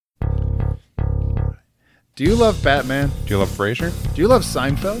Do you love Batman? Do you love Frasier? Do you love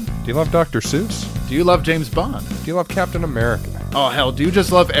Seinfeld? Do you love Dr. Seuss? Do you love James Bond? Do you love Captain America? Oh, hell, do you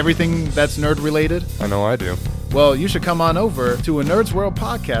just love everything that's nerd-related? I know I do. Well, you should come on over to a Nerd's World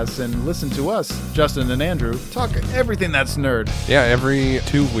podcast and listen to us, Justin and Andrew, talk everything that's nerd. Yeah, every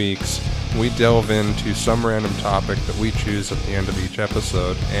 2 weeks, we delve into some random topic that we choose at the end of each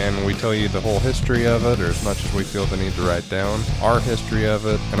episode, and we tell you the whole history of it, or as much as we feel the need to write down, our history of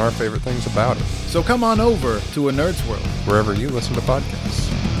it, and our favorite things about it. So come on over to a Nerd's World, wherever you listen to podcasts.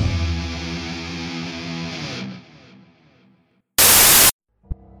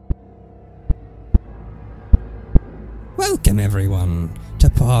 Welcome everyone to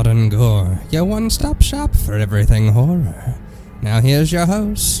Pod and Gore, your one-stop shop for everything horror. Now here's your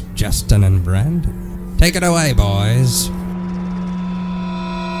hosts, Justin and Brandon. Take it away, boys.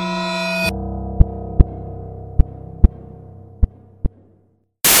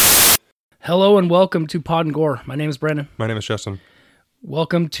 Hello and welcome to Pod and Gore. My name is Brandon. My name is Justin.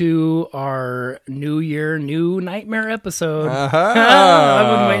 Welcome to our New Year, New Nightmare episode. Aha!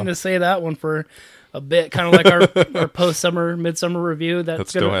 I've been waiting to say that one for a bit, kind of like our post-summer, midsummer review. That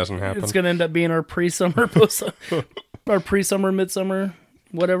still hasn't happened. It's going to end up being our pre-summer, our pre-summer, midsummer,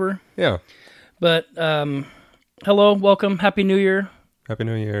 whatever. Yeah. But hello, welcome, Happy New Year. Happy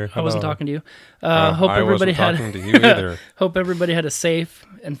New Year. Hello. I wasn't talking to you. Hope everybody had. Talking to you either. Hope everybody had a safe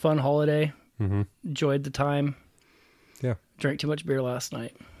and fun holiday. Mm-hmm. Enjoyed the time. Yeah. Drank too much beer last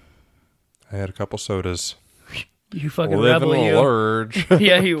night. I had a couple sodas. You fucking Living rebel, you. large.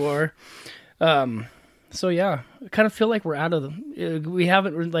 Yeah, you are. So yeah, I kind of feel like we're out of the.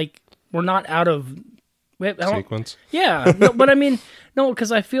 We're not out of. Sequence. Yeah, no, but I mean, no,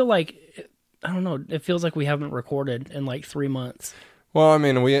 because I feel like I don't know. It feels like we haven't recorded in like 3 months. Well, I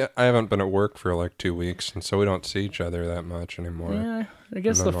mean, I haven't been at work for like 2 weeks, and so we don't see each other that much anymore. Yeah, I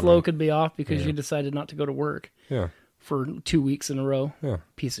guess the flow could be off because you decided not to go to work. Yeah. For 2 weeks in a row. Yeah.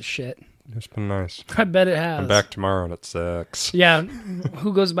 Piece of shit. It's been nice. I bet it has. I'm back tomorrow and it sucks. Yeah.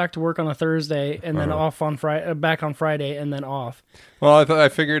 Who goes back to work on a Thursday and then off on Friday, back on Friday and then off? Well, I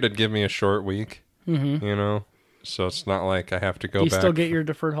figured it'd give me a short week, mm-hmm. you know, so it's not like I have to go back. Do you still get your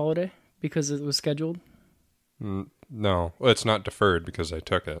deferred holiday because it was scheduled? No, well, it's not deferred because I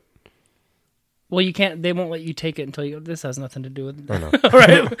took it. Well, you can't. They won't let you take it until you. This has nothing to do with it. I know. All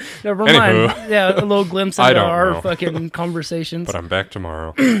right, never mind. Anywho. Yeah, a little glimpse into our fucking conversations. But I'm back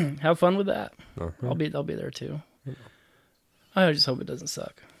tomorrow. Have fun with that. Uh-huh. I'll be there too. I just hope it doesn't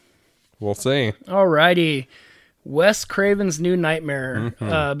suck. We'll see. Alrighty, Wes Craven's New Nightmare.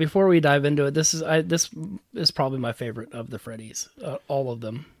 Mm-hmm. Before we dive into it, this is probably my favorite of the Freddy's. All of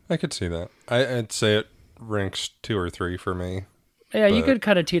them. I could see that. I'd say it ranks 2 or 3 for me. Yeah, you could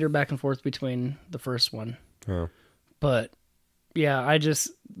kind of teeter back and forth between the first one. Yeah. But, yeah, I just,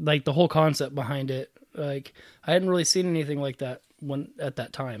 like, the whole concept behind it, like, I hadn't really seen anything like that at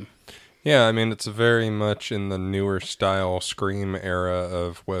that time. Yeah, I mean, it's very much in the newer style Scream era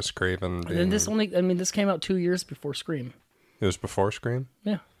of Wes Craven. And this came out 2 years before Scream. It was before Scream?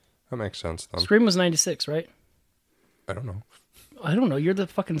 Yeah. That makes sense, then. Scream was 96, right? I don't know. I don't know. You're the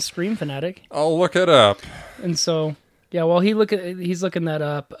fucking Scream fanatic. I'll look it up. And so... Yeah, well, he's looking that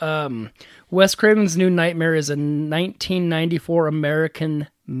up. Wes Craven's New Nightmare is a 1994 American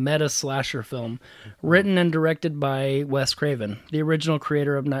meta-slasher film written and directed by Wes Craven, the original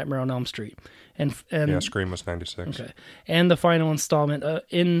creator of Nightmare on Elm Street. And yeah, Scream was 96. Okay. And the final installment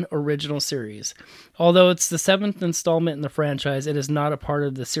in original series. Although it's the 7th installment in the franchise, it is not a part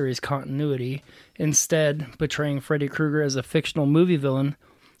of the series continuity, instead portraying Freddy Krueger as a fictional movie villain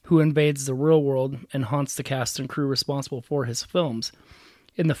who invades the real world and haunts the cast and crew responsible for his films.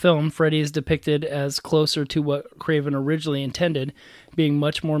 In the film, Freddy is depicted as closer to what Craven originally intended, being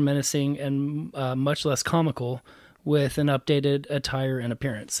much more menacing and much less comical, with an updated attire and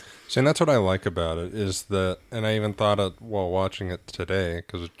appearance. See, and that's what I like about it, is that, and I even thought it while watching it today,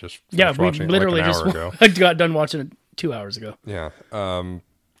 because it just finished watching it like an hour ago. I got done watching it 2 hours ago. Yeah.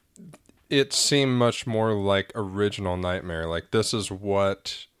 It seemed much more like original Nightmare. Like, this is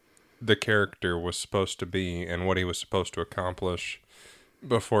what the character was supposed to be and what he was supposed to accomplish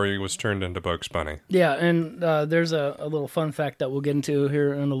before he was turned into Bugs Bunny. Yeah, and there's a little fun fact that we'll get into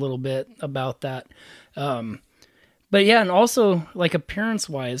here in a little bit about that. But yeah, and also, like,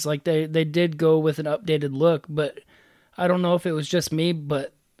 appearance-wise, like, they did go with an updated look, but I don't know if it was just me,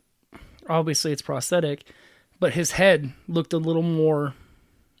 but obviously it's prosthetic, but his head looked a little more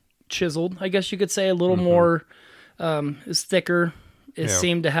chiseled, I guess you could say, a little more, is thicker. It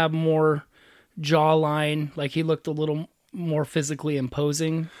seemed to have more jawline, like he looked a little more physically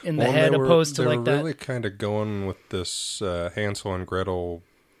imposing in the head, opposed to like that. They were really kind of going with this Hansel and Gretel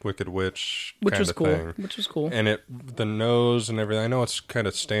Wicked Witch which kind was of cool. thing. Which was cool. And the nose and everything, I know it's kind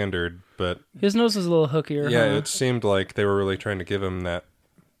of standard, but His nose is a little hookier. yeah, huh? it seemed like they were really trying to give him that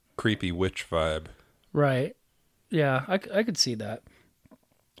creepy witch vibe. Right. Yeah, I could see that.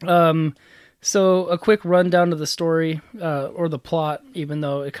 So a quick rundown of the story, or the plot, even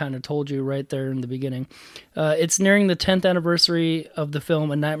though it kind of told you right there in the beginning. It's nearing the 10th anniversary of the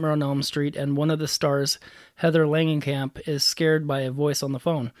film A Nightmare on Elm Street, and one of the stars, Heather Langenkamp, is scared by a voice on the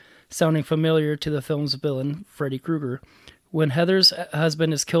phone, sounding familiar to the film's villain, Freddy Krueger. When Heather's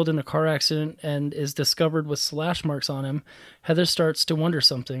husband is killed in a car accident and is discovered with slash marks on him, Heather starts to wonder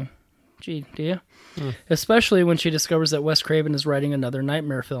something. Gee, do you? Especially when she discovers that Wes Craven is writing another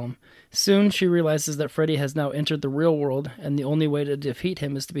nightmare film. Soon she realizes that Freddy has now entered the real world, and the only way to defeat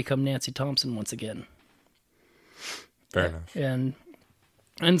him is to become Nancy Thompson once again. Fair enough.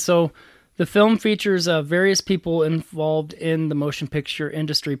 And so the film features various people involved in the motion picture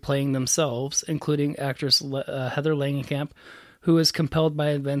industry playing themselves, including actress Heather Langenkamp, who is compelled by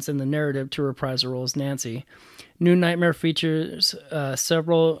events in the narrative to reprise her role as Nancy. New Nightmare features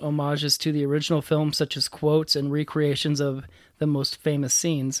several homages to the original film, such as quotes and recreations of the most famous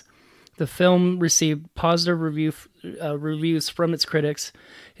scenes. The film received positive reviews from its critics.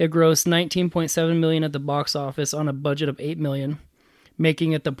 It grossed $19.7 million at the box office on a budget of $8 million,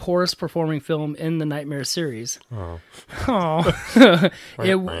 making it the poorest performing film in the Nightmare series. It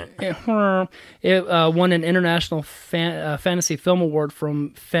won an International Fantasy Film Award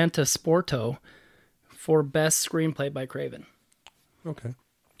from Fantasporto for Best Screenplay by Craven. Okay.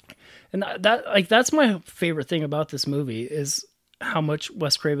 And that's my favorite thing about this movie is how much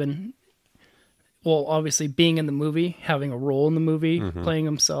Wes Craven, well, obviously being in the movie, having a role in the movie, playing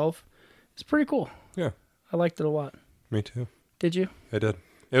himself, it's pretty cool. Yeah. I liked it a lot. Me too. Did you? I did.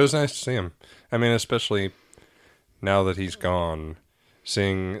 It was nice to see him. I mean, especially now that he's gone,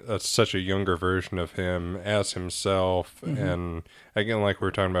 seeing such a younger version of him as himself. And again, like we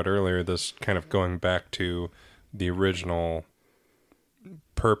were talking about earlier, this kind of going back to the original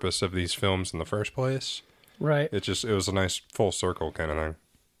purpose of these films in the first place. Right. It was a nice full circle kind of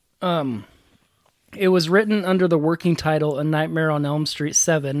thing. It was written under the working title A Nightmare on Elm Street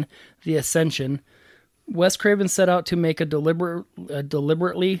 7, The Ascension. Wes Craven set out to make a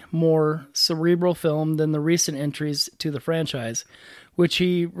deliberately more cerebral film than the recent entries to the franchise, which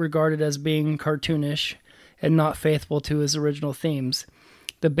he regarded as being cartoonish and not faithful to his original themes.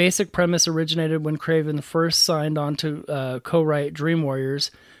 The basic premise originated when Craven first signed on to co-write Dream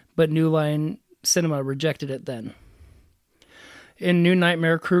Warriors, but New Line Cinema rejected it then. In New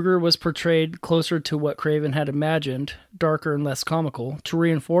Nightmare, Krueger was portrayed closer to what Craven had imagined, darker and less comical. To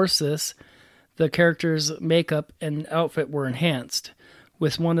reinforce this, the character's makeup and outfit were enhanced,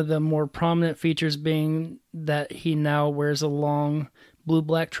 with one of the more prominent features being that he now wears a long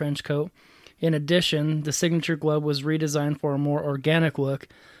blue-black trench coat. In addition, the signature glove was redesigned for a more organic look,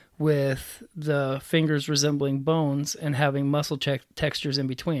 with the fingers resembling bones and having muscle textures in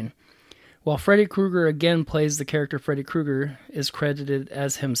between. While Freddy Krueger again plays the character Freddy Krueger, is credited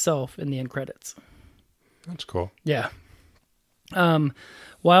as himself in the end credits. That's cool. Yeah.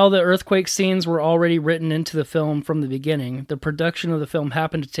 While the earthquake scenes were already written into the film from the beginning, the production of the film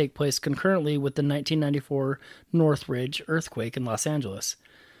happened to take place concurrently with the 1994 Northridge earthquake in Los Angeles.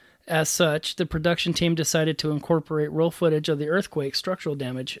 As such, the production team decided to incorporate real footage of the earthquake structural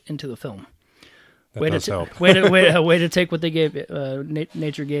damage into the film. That does help. Way to take what they gave you,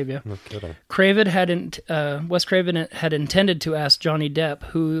 nature gave you. No kidding. Wes Craven had intended to ask Johnny Depp,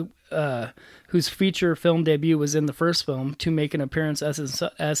 whose feature film debut was in the first film, to make an appearance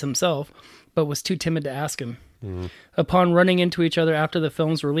as himself, but was too timid to ask him. Mm-hmm. Upon running into each other after the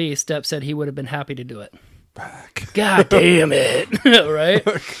film's release, Depp said he would have been happy to do it. Back. God damn it! Right?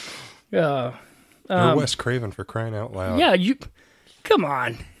 You're Wes Craven, for crying out loud. Yeah, come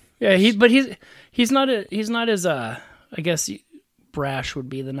on. Yeah, he's not as I guess brash would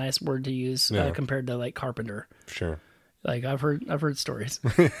be the nice word to use compared to like Carpenter. Sure. Like I've heard stories.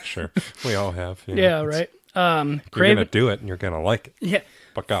 Sure, we all have. Yeah, right. Craven, you're gonna do it, and you're gonna like it. Yeah.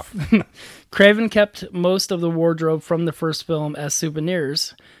 Fuck off. Craven kept most of the wardrobe from the first film as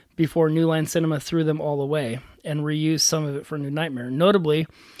souvenirs before New Line Cinema threw them all away and reused some of it for New Nightmare. Notably,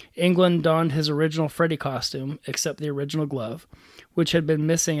 Englund donned his original Freddy costume, except the original glove, which had been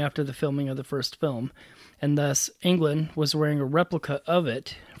missing after the filming of the first film, and thus Englund was wearing a replica of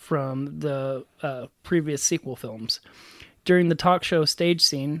it from the previous sequel films. During the talk show stage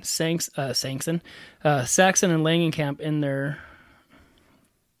scene, Saxon and Langenkamp in their...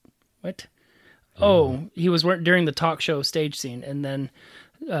 What? Oh, he was during the talk show stage scene, and then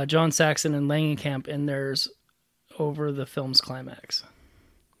John Saxon and Langenkamp in theirs over the film's climax.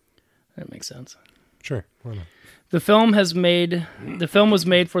 makes sense. Sure. Why not? The film was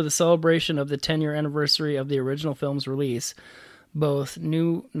made for the celebration of the 10-year anniversary of the original film's release. Both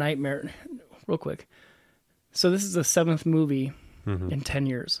New Nightmare, real quick. So this is the 7th movie in 10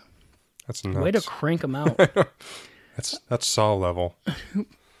 years. That's nuts. Way to crank them out. That's Saw level.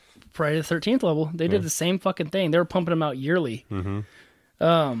 Friday the 13th level. They did the same fucking thing. They were pumping them out yearly.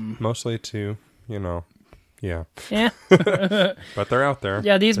 Mostly to, yeah. Yeah. But they're out there.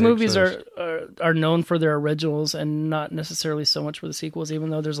 Yeah, these They movies exist. are known for their originals and not necessarily so much for the sequels,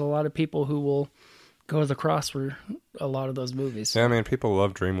 even though there's a lot of people who will go to the cross for a lot of those movies. Yeah, I mean, people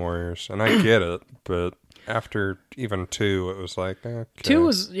love Dream Warriors, and I get it, but after even 2, it was like, okay. 2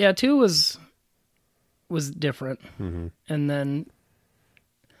 was different. And then,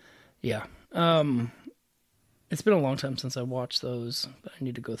 yeah. It's been a long time since I watched those, but I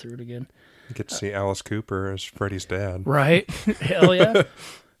need to go through it again. You get to see Alice Cooper as Freddy's dad. Right? Hell yeah.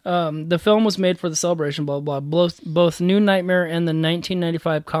 The film was made for the celebration, blah, blah, blah. Both New Nightmare and the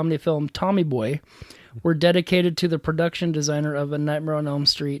 1995 comedy film Tommy Boy were dedicated to the production designer of A Nightmare on Elm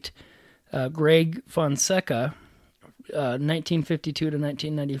Street, Greg Fonseca, 1952 to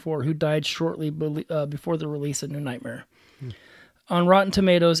 1994, who died shortly before the release of New Nightmare. On Rotten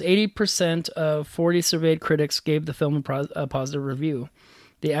Tomatoes, 80% of 40 surveyed critics gave the film a positive review.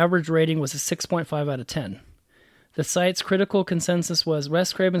 The average rating was a 6.5 out of 10. The site's critical consensus was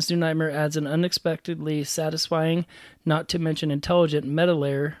Wes Craven's New Nightmare adds an unexpectedly satisfying, not to mention intelligent meta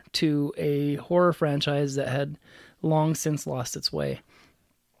layer to a horror franchise that had long since lost its way.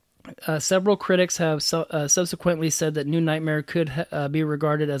 Several critics have subsequently said that New Nightmare could be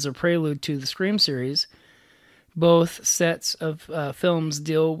regarded as a prelude to the Scream series. Both sets of films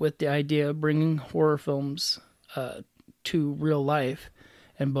deal with the idea of bringing horror films to real life,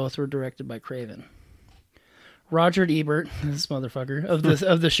 and both were directed by Craven. Roger Ebert, this motherfucker, of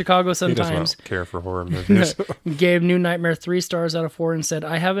the Chicago Sun-Times, He does not care for horror movies. gave New Nightmare 3 stars out of 4 and said,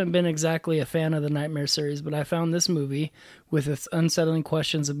 I haven't been exactly a fan of the Nightmare series, but I found this movie, with its unsettling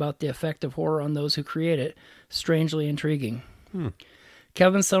questions about the effect of horror on those who create it, strangely intriguing.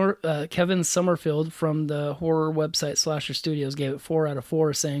 Kevin Summerfield from the horror website Slasher Studios gave it 4 out of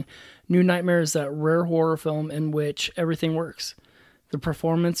 4, saying, New Nightmare is that rare horror film in which everything works. The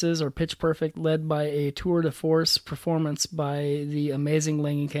performances are pitch perfect, led by a tour de force performance by the amazing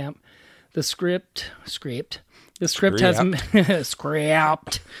Langenkamp. The script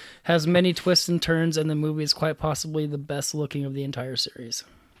has many twists and turns, and the movie is quite possibly the best looking of the entire series.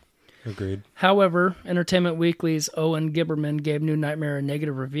 Agreed. However, Entertainment Weekly's Owen Gibberman gave New Nightmare a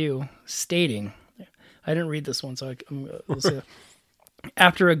negative review, stating, I didn't read this one, so we'll see.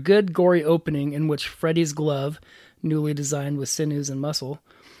 After a good gory opening in which Freddy's glove, newly designed with sinews and muscle,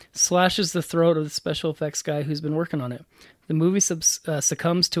 slashes the throat of the special effects guy who's been working on it, the movie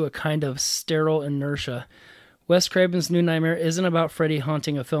succumbs to a kind of sterile inertia. Wes Craven's New Nightmare isn't about Freddy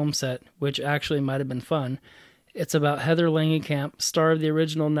haunting a film set, which actually might have been fun. It's about Heather Langenkamp, star of the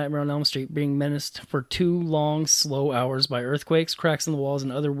original Nightmare on Elm Street, being menaced for 2 long, slow hours by earthquakes, cracks in the walls,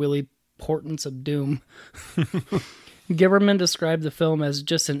 and other willy portents of doom. Gibberman described the film as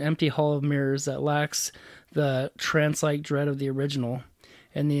just an empty hall of mirrors that lacks the trance-like dread of the original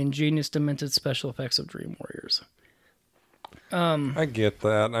and the ingenious, demented special effects of Dream Warriors. I get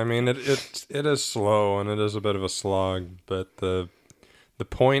that. I mean, it is slow and it is a bit of a slog, but the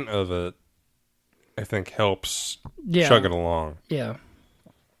point of it, I think, helps chug it along. Yeah.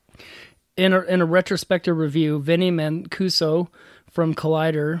 In a retrospective review, Vinny Mancuso from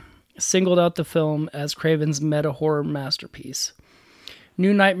Collider singled out the film as Craven's meta-horror masterpiece.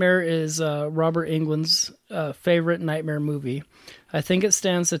 New Nightmare is Robert Englund's favorite Nightmare movie. I think it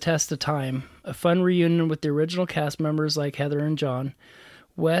stands the test of time. A fun reunion with the original cast members like Heather and John.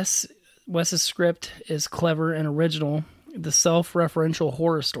 Wes's script is clever and original, the self-referential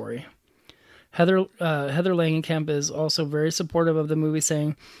horror story. Heather Langenkamp is also very supportive of the movie,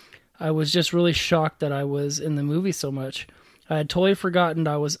 saying, I was just really shocked that I was in the movie so much. I had totally forgotten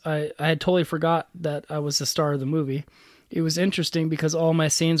I had totally forgot that I was the star of the movie. It was interesting because all my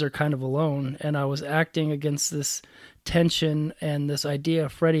scenes are kind of alone, and I was acting against this tension and this idea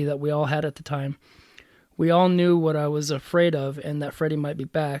of Freddy that we all had at the time. We all knew what I was afraid of and that Freddy might be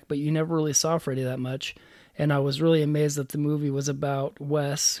back, but you never really saw Freddy that much. And I was really amazed that the movie was about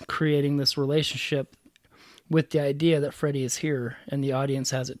Wes creating this relationship with the idea that Freddy is here, and the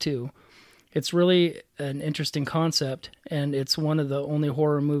audience has it too. It's really an interesting concept, and it's one of the only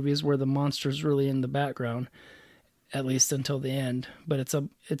horror movies where the monster's really in the background, at least until the end. But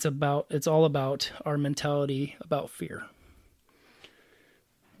it's all about our mentality about fear.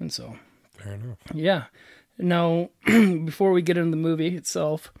 And so, fair enough. Yeah. Now, before we get into the movie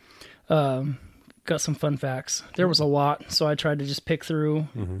itself, Got some fun facts. There was a lot, so I tried to just pick through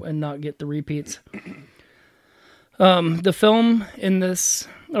and not get the repeats. The film in this,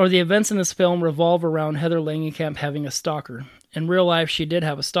 or the events in this film, revolve around Heather Langenkamp having a stalker. In real life, she did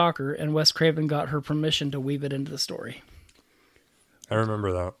have a stalker, and Wes Craven got her permission to weave it into the story. I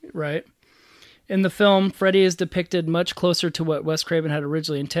remember that. Right. In the film, Freddy is depicted much closer to what Wes Craven had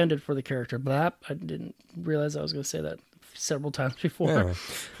originally intended for the character. But I didn't realize I was going to say that several times before. Yeah.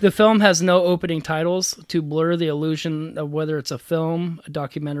 The film has no opening titles to blur the illusion of whether it's a film, a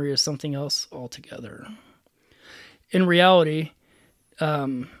documentary, or something else altogether. In reality,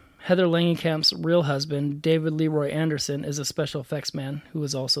 Heather Langenkamp's real husband, David Leroy Anderson, is a special effects man who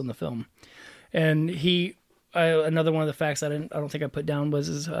was also in the film. And another one of the facts I don't think I put down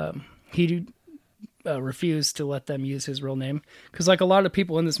was he refused to let them use his real name, because like a lot of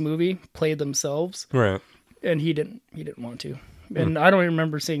people in this movie played themselves, Right. and he didn't want to. And I don't even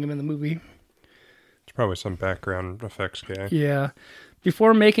remember seeing him in the movie. It's probably some background effects guy. Yeah.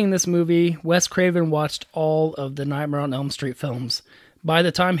 Before making this movie, Wes Craven watched all of the Nightmare on Elm Street films. By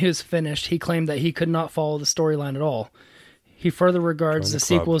the time he was finished, he claimed that he could not follow the storyline at all. He further regards Join the the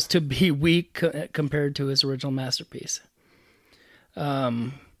club. sequels to be weak compared to his original masterpiece.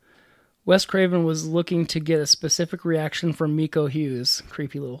 Wes Craven was looking to get a specific reaction from Miko Hughes,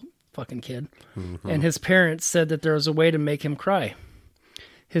 creepy little fucking kid, and his parents said that there was a way to make him cry.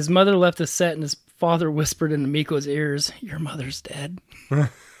 His mother left the set, and his father whispered into Miko's ears, "Your mother's dead."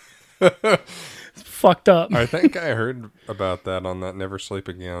 It's fucked up. I think I heard about that on that Never Sleep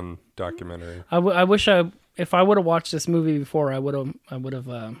Again documentary. I wish if I would have watched this movie before, I would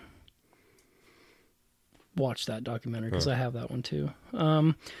have watched that documentary, because I have that one too.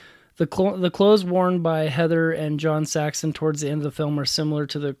 The clothes worn by Heather and John Saxon towards the end of the film are similar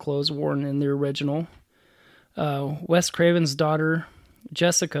to the clothes worn in the original. Wes Craven's daughter,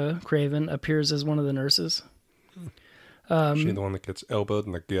 Jessica Craven, appears as one of the nurses. Is she the one that gets elbowed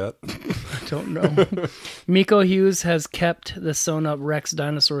in the gut? I don't know. Miko Hughes has kept the sewn-up Rex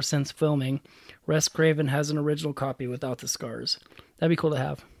dinosaur since filming. Wes Craven has an original copy without the scars. That'd be cool to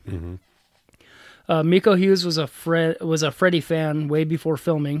have. Mm-hmm. Miko Hughes was a Freddy fan way before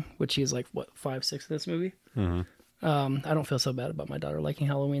filming, which he's like, 5, 6 in this movie? Mm-hmm. I don't feel so bad about my daughter liking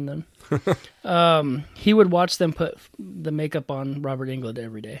Halloween then. He would watch them put the makeup on Robert Englund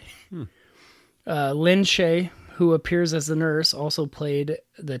every day. Lynn Shay, who appears as the nurse, also played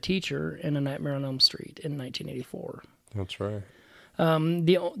the teacher in A Nightmare on Elm Street in 1984. That's right.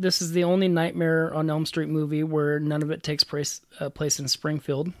 This is the only Nightmare on Elm Street movie where none of it takes place in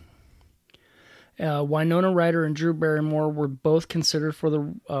Springfield. Winona Ryder and Drew Barrymore were both considered for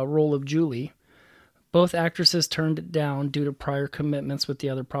the role of Julie. Both actresses turned it down due to prior commitments with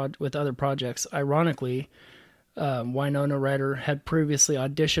other projects. Ironically, Winona Ryder had previously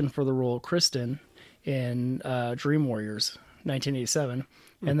auditioned for the role of Kristen in Dream Warriors, 1987,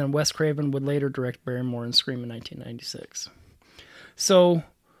 and then Wes Craven would later direct Barrymore in Scream in 1996. So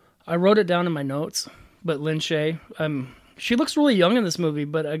I wrote it down in my notes, but Lynn Shay, she looks really young in this movie,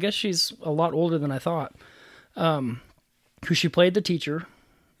 but I guess she's a lot older than I thought. Who she played the teacher,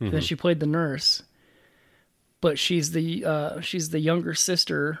 and then she played the nurse, but she's the younger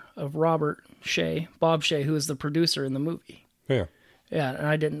sister of Robert Shay, Bob Shay, who is the producer in the movie. Yeah. Yeah, and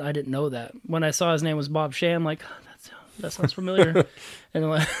I didn't know that. When I saw his name was Bob Shay, I'm like, oh, that sounds familiar.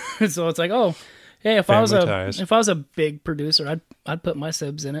 And so it's like, oh, hey, if I was a big producer, I'd put my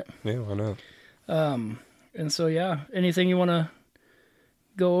sibs in it. Yeah, why not? And so yeah, anything you want to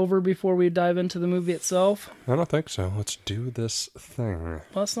go over before we dive into the movie itself? I don't think so. Let's do this thing. Well,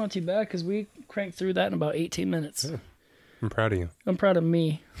 that's not too bad, because we cranked through that in about 18 minutes. Yeah. I'm proud of you. I'm proud of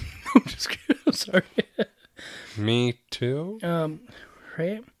me. I'm just kidding. I'm sorry. Me too?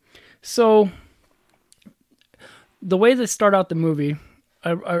 Right? So, the way they start out the movie,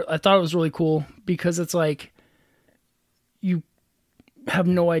 I thought it was really cool, because it's like, you have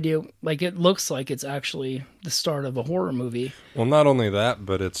no idea, like, it looks like it's actually the start of a horror movie. Well, not only that,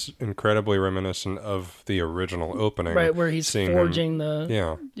 but it's incredibly reminiscent of the original opening. Right, where he's forging the...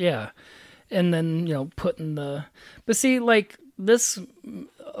 Yeah. Yeah. And then, putting the... But see, like, this...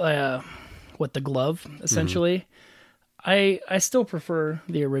 with the glove, essentially, I still prefer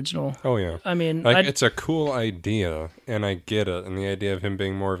the original. Oh, yeah. I mean... it's a cool idea, and I get it, and the idea of him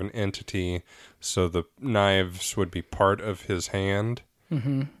being more of an entity, so the knives would be part of his hand.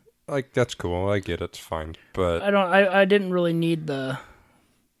 Mm-hmm. Like, that's cool. I get it. It's fine. But I didn't really need the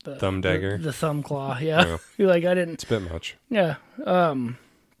thumb dagger. The thumb claw, yeah. Like, I didn't... It's a bit much. Yeah.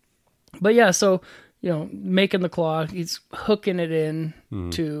 But yeah, so, making the claw, he's hooking it in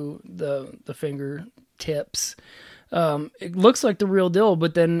to the finger tips. It looks like the real deal,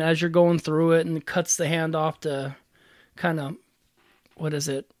 but then as you're going through it and it cuts the hand off to kind of, what is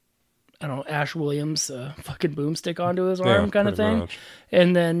it? I don't know, Ash Williams, fucking boomstick onto his arm kind of pretty thing. much.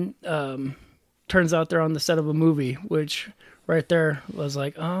 And then turns out they're on the set of a movie, which right there was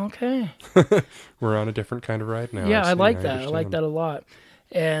like, oh, okay. We're on a different kind of ride now. Yeah, I see, like that. I understand. like that a lot.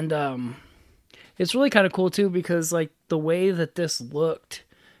 And it's really kind of cool too, because like the way that this looked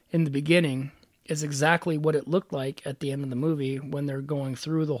in the beginning is exactly what it looked like at the end of the movie when they're going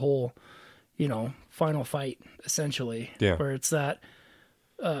through the whole, final fight, essentially. Yeah. Where it's that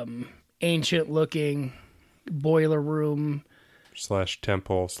ancient looking boiler room, /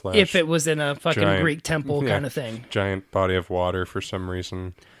 temple / if it was in a fucking giant- Greek temple yeah. kind of thing. giant body of water for some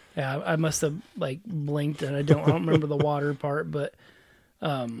reason. Yeah, I must have like blinked and I don't remember the water part, but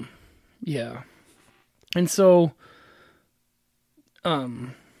yeah. And so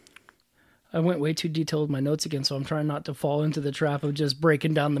I went way too detailed with my notes again, so I'm trying not to fall into the trap of just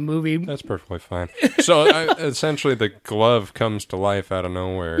breaking down the movie. That's perfectly fine. So essentially, the glove comes to life out of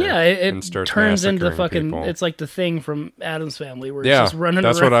nowhere. Yeah, and it starts turns into massacring fucking. people. It's like the Thing from Addams Family, where it's Yeah, just running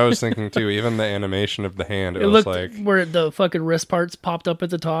that's around. what I was thinking too. Even the animation of the hand, it It was looked like where the fucking wrist parts popped up at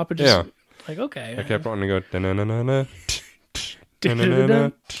the top. It just Yeah. like okay. I kept wanting to go da-na-na-na-na,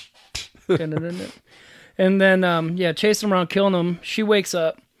 da-na-na-na. And then chasing him around, killing him. She wakes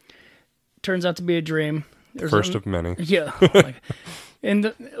up. Turns out to be a dream. First of many. Yeah. Oh my God.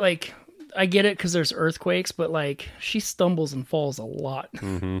 And I get it because there's earthquakes, but like she stumbles and falls a lot.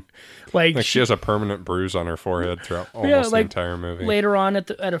 Mm-hmm. Like she has a permanent bruise on her forehead throughout almost the entire movie. Later on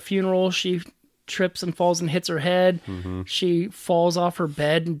at a funeral, she trips and falls and hits her head. Mm-hmm. She falls off her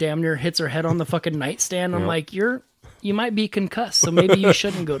bed and damn near hits her head on the fucking nightstand. I'm like, you might be concussed, so maybe you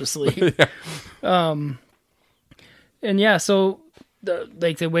shouldn't go to sleep. And yeah, so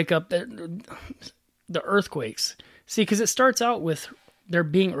they wake up, the earthquakes. See, because it starts out with there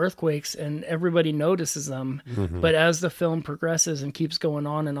being earthquakes and everybody notices them, but as the film progresses and keeps going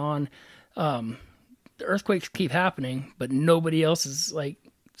on and on, the earthquakes keep happening, but nobody else is like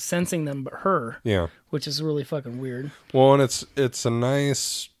sensing them but her. Yeah. Which is really fucking weird. Well, and it's a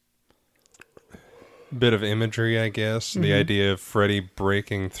nice bit of imagery, I guess. The idea of Freddy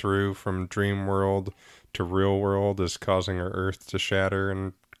breaking through from dream world to real world is causing her Earth to shatter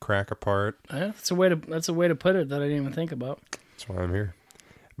and crack apart. That's a way to put it that I didn't even think about. That's why I'm here.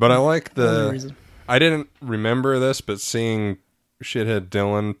 But I like Only reason. I didn't remember this, but seeing shithead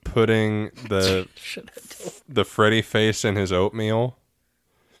Dylan putting the Freddy face in his oatmeal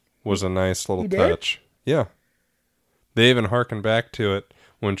was a nice little touch. Yeah. They even harken back to it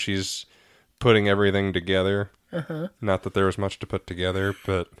when she's putting everything together. Not that there was much to put together,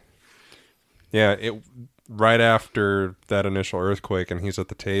 but yeah, right after that initial earthquake and he's at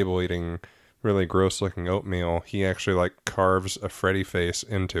the table eating really gross looking oatmeal, he actually like carves a Freddy face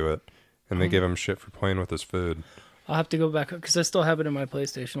into it, and they give him shit for playing with his food. I'll have to go back because I still have it in my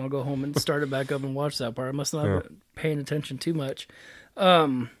PlayStation. I'll go home and start it back up and watch that part. I must not have been paying attention too much.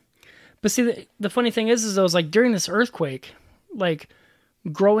 But see, the funny thing is I was like, during this earthquake, like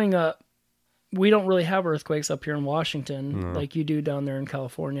growing up, we don't really have earthquakes up here in Washington like you do down there in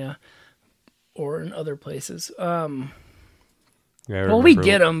California or in other places. Yeah, We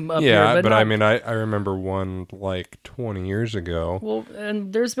get them up here. Yeah, but not, I mean, I remember one like 20 years ago. Well,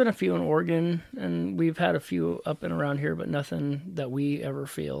 and there's been a few in Oregon, and we've had a few up and around here, but nothing that we ever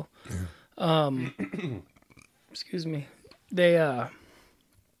feel. Excuse me. They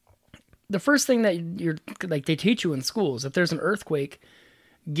the first thing that they teach you in schools, if there's an earthquake,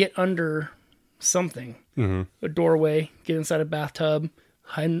 get under something, a doorway, get inside a bathtub,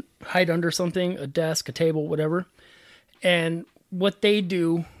 hide under something, a desk, a table, whatever. And what they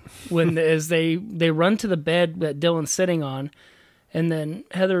do is they run to the bed that Dylan's sitting on, and then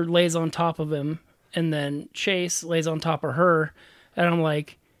Heather lays on top of him, and then Chase lays on top of her, and I'm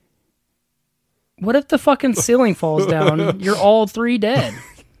like, what if the fucking ceiling falls down? You're all three dead.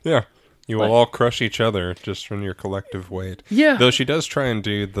 Yeah. You will all crush each other just from your collective weight. Yeah. Though she does try and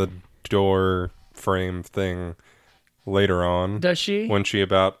do the door frame thing later on. Does she? When she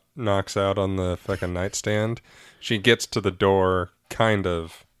about knocks out on the fucking nightstand. She gets to the door, kind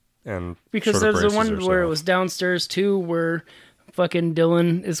of, and because sort of there's the one braces where it herself. was downstairs too, where fucking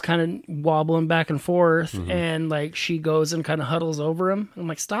Dylan is kind of wobbling back and forth, and like she goes and kind of huddles over him. I'm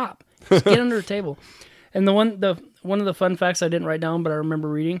like, stop, just get under the table. And one of the fun facts I didn't write down, but I remember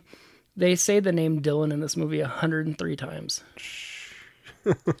reading, they say the name Dylan in this movie 103 times.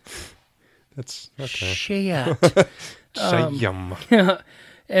 That's okay. Shit. Yum.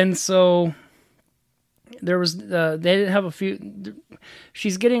 And so there was they didn't have a few.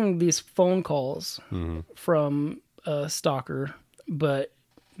 She's getting these phone calls from a stalker, but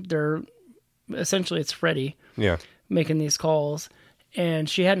they're essentially it's Freddy Yeah. making these calls, and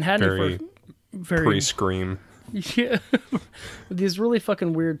she hadn't had Very any for very pre-Scream. yeah, these really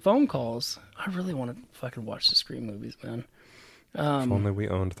fucking weird phone calls. I really want to fucking watch the Scream movies, man. If only we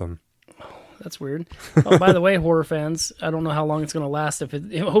owned them. That's weird. Oh, by the way, horror fans, I don't know how long it's going to last.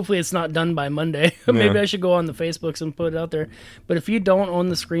 Hopefully it's not done by Monday. Maybe I should go on the Facebooks and put it out there. But if you don't own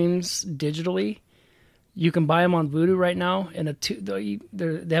the Screams digitally, you can buy them on Vudu right now. And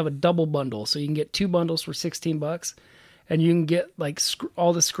they have a double bundle, so you can get 2 bundles for $16, and you can get like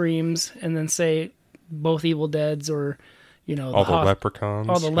all the Screams, and then say both Evil Deads or all the Leprechauns.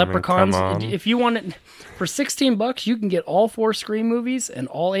 All the Leprechauns. If you want it for $16, you can get all 4 Scream movies and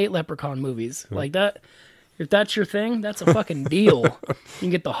all 8 Leprechaun movies. Like that. If that's your thing, that's a fucking deal. You can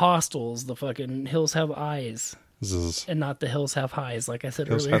get the Hostels, the fucking Hills Have Eyes, and not the Hills Have Highs, like I said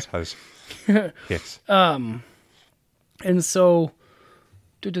Hills earlier. has highs. Yes. And so,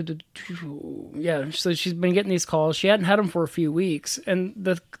 yeah, so she's been getting these calls. She hadn't had them for a few weeks. And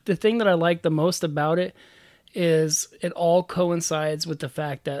the thing that I like the most about it is it all coincides with the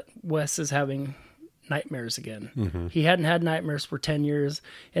fact that Wes is having nightmares again. Mm-hmm. He hadn't had nightmares for 10 years.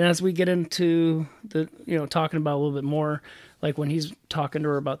 And as we get into the, talking about a little bit more, like when he's talking to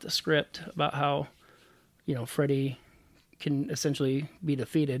her about the script, about how, Freddy can essentially be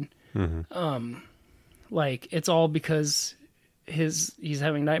defeated. Mm-hmm. Like it's all because he's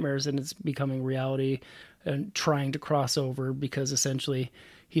having nightmares and it's becoming reality and trying to cross over because essentially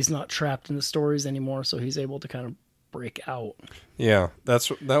he's not trapped in the stories anymore, so he's able to kind of break out. Yeah, that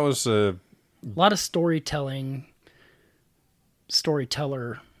was a lot of storyteller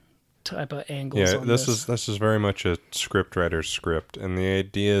type of angles. Yeah, this is very much a scriptwriter's script, and the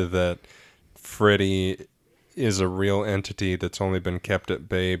idea that Freddy is a real entity that's only been kept at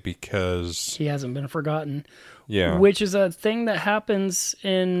bay because he hasn't been forgotten. Yeah, which is a thing that happens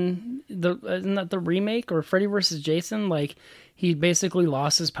isn't that the remake or Freddy vs. Jason? Like he basically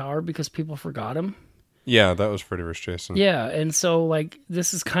lost his power because people forgot him. Yeah, that was Freddy vs. Jason. Yeah, and so like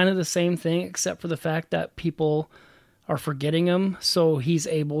this is kind of the same thing, except for the fact that people are forgetting him, so he's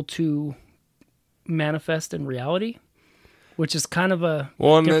able to manifest in reality, which is kind of a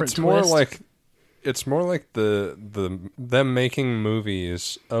and different it's twist. more like them making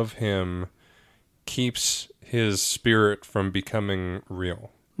movies of him keeps his spirit from becoming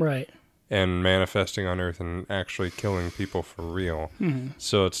real. Right. And manifesting on Earth and actually killing people for real. Mm-hmm.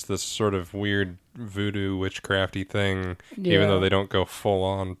 So it's this sort of weird voodoo witchcrafty thing, even though they don't go full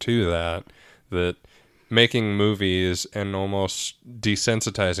on to that making movies and almost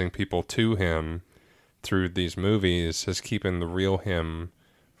desensitizing people to him through these movies is keeping the real him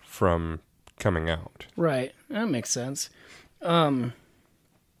from coming out. Right. That makes sense. And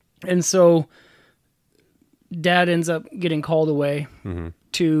so Dad ends up getting called away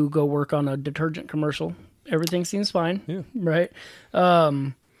to go work on a detergent commercial. Everything seems fine. Yeah. Right.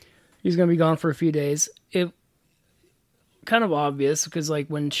 He's going to be gone for a few days. It kind of obvious because like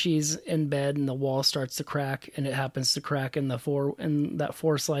when she's in bed and the wall starts to crack and it happens to crack in that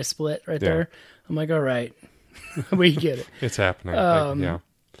 4-slice split right there. I'm like, all right, we get it. It's happening. Yeah.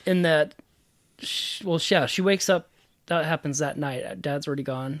 In that, she wakes up. That happens that night. Dad's already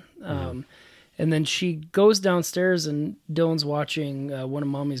gone. And then she goes downstairs and Dylan's watching one of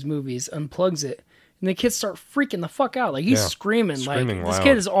Mommy's movies, unplugs it. And the kids start freaking the fuck out. Like he's screaming like loud. This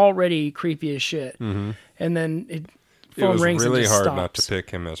kid is already creepy as shit. Mm-hmm. And then phone rings and really just hard stops. not to pick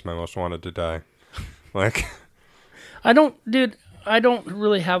him as my most wanted to die. Like I don't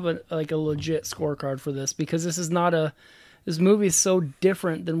really have a legit scorecard for this because this movie is so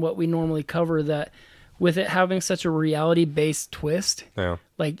different than what we normally cover that with it having such a reality based twist. Yeah.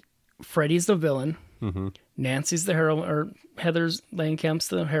 Like Freddy's the villain, mm-hmm. Nancy's the heroine, or Heather's Langenkamp's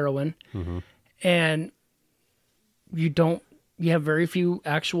the heroine, mm-hmm. and you have very few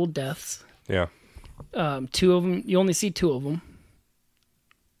actual deaths. Yeah. 2 of them, you only see 2 of them.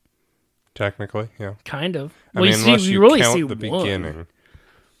 Technically, yeah. Kind of. Well, unless you really count the beginning.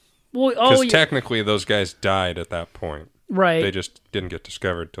 Well, because technically those guys died at that point. Right. They just didn't get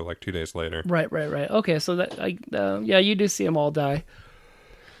discovered till like 2 days later. Right. Okay, so that you do see them all die.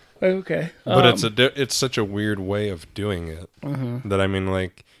 Okay. But it's such a weird way of doing it that I mean,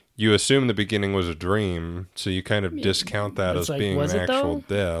 like you assume the beginning was a dream, so you kind of discount that as being an actual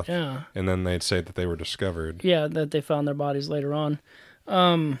death. Yeah. And then they'd say that they were discovered. Yeah, that they found their bodies later on.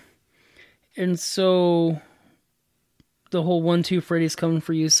 And so the whole 1-2 Freddy's Coming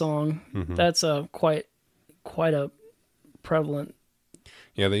for You song, that's a quite a prevalent.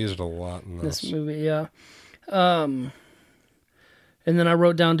 Yeah, they use it a lot in this movie. Yeah. And then I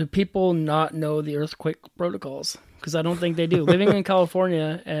wrote down, do people not know the earthquake protocols? because I don't think they do. Living in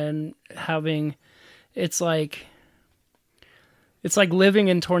California and having, it's like living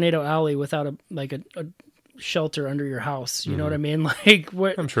in Tornado Alley without a shelter under your house. You know what I mean? Like,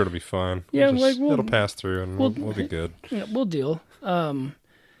 what? I'm sure it'll be fine. Yeah, it'll pass through and we'll be good. Yeah, we'll deal. And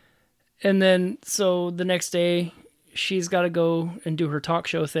then so the next day, she's got to go and do her talk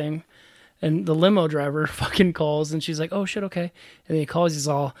show thing. And the limo driver fucking calls, and she's like, "Oh shit, okay." And then he calls, he's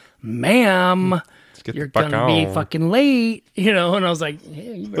all, "Ma'am, you're gonna be fucking late," you know. And I was like,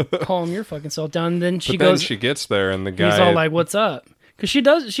 "Hey, you better calm your fucking self down." And then she goes, she gets there, and the guy, he's all like, "What's up?" Because she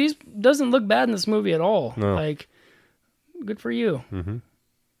doesn't look bad in this movie at all. No. Like, good for you. Mm-hmm.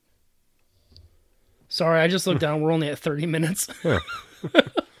 Sorry, I just looked down. We're only at 30 minutes. Yeah.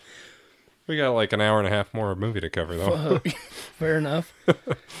 We got like an hour and a half more of movie to cover, though. Fair enough.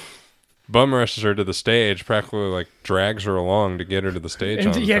 Bum rushes her to the stage, practically like drags her along to get her to the stage.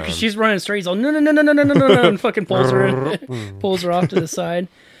 And, yeah, because she's running straight. He's all no, and fucking pulls her off to the side.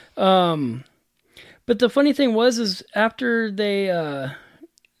 But the funny thing is after this,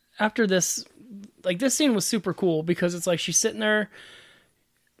 like, this scene was super cool because it's like she's sitting there,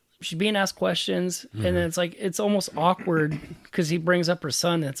 she's being asked questions, and then it's like it's almost awkward because he brings up her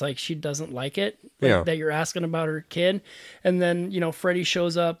son. And it's like she doesn't like it that you're asking about her kid, and then Freddie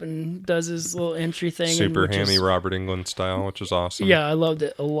shows up and does his little entry thing, super hammy Robert Englund style, which is awesome. Yeah, I loved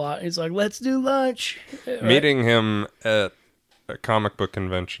it a lot. He's like, "Let's do lunch." Meeting him at a comic book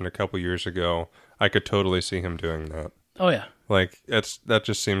convention a couple years ago, I could totally see him doing that. Oh yeah. Like, that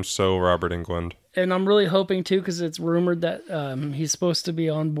just seems so Robert Englund. And I'm really hoping, too, because it's rumored that he's supposed to be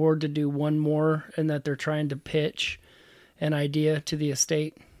on board to do one more, and that they're trying to pitch an idea to the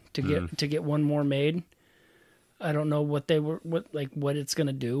estate to get one more made. I don't know what it's going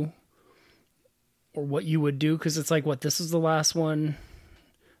to do or what you would do, because it's like, this is the last one.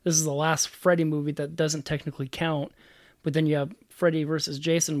 This is the last Freddy movie that doesn't technically count, but then you have Freddy versus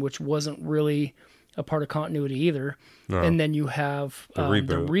Jason, which wasn't really a part of continuity either. No. And then you have the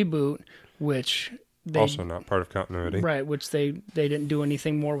reboot, which also not part of continuity, right? Which they didn't do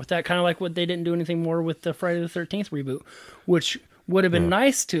anything more with that. Kind of like what they didn't do anything more with the Friday the 13th reboot, which would have been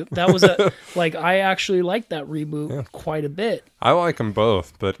nice to. That was I actually liked that reboot quite a bit. I like them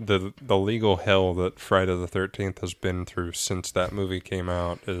both, but the legal hell that Friday the 13th has been through since that movie came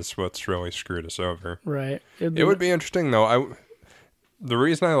out is what's really screwed us over. Right. It would be interesting though. The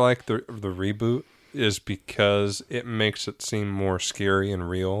reason I like the reboot is because it makes it seem more scary and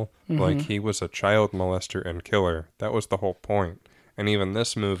real. Mm-hmm. Like, he was a child molester and killer. That was the whole point. And even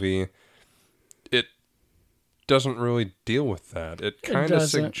this movie, it doesn't really deal with that. It kind of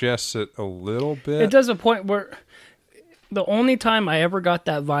suggests it a little bit. It does a point where the only time I ever got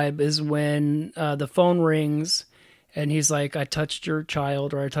that vibe is when the phone rings and he's like, "I touched your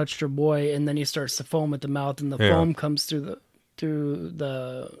child," or "I touched your boy," and then he starts to foam at the mouth and the foam comes through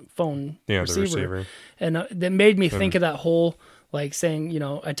the phone receiver. And that made me think of that whole, like, saying,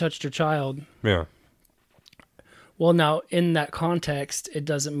 "I touched your child." Yeah. Well, now, in that context, it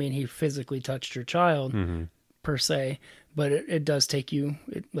doesn't mean he physically touched your child, per se, but it does take you,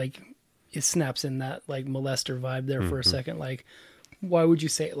 it snaps in that, like, molester vibe there for a second. Like, why would you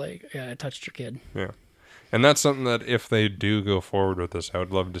say it like, "Yeah, I touched your kid"? Yeah. And that's something that if they do go forward with this, I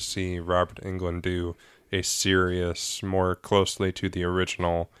would love to see Robert Englund do a serious, more closely to the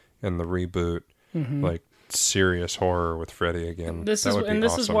original and the reboot, like serious horror with Freddy again. This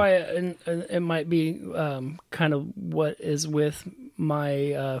is why it might be kind of what is with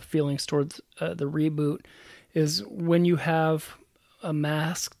my feelings towards the reboot is when you have a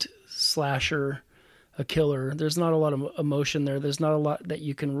masked slasher, a killer. There's not a lot of emotion there. There's not a lot that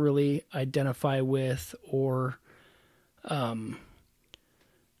you can really identify with or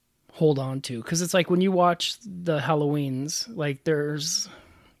hold on to, because it's like when you watch the Halloweens, like, there's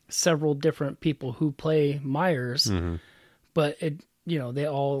several different people who play Myers, but they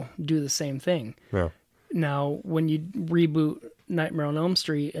all do the same thing. Yeah. Now, when you reboot Nightmare on Elm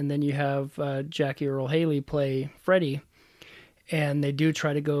Street and then you have Jackie Earle Haley play Freddy, and they do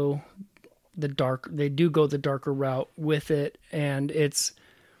try to go the darker route with it, and it's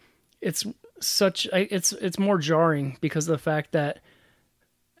more jarring because of the fact that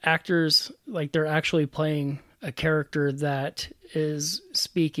actors, like, they're actually playing a character that is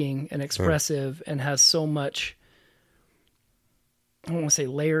speaking and expressive and has so much, I don't want to say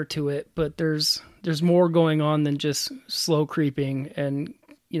layer to it, but there's more going on than just slow creeping and,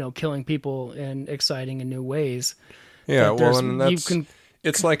 killing people in exciting and new ways. Yeah, well, and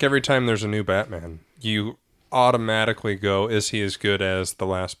it's like every time there's a new Batman, you automatically go, is he as good as the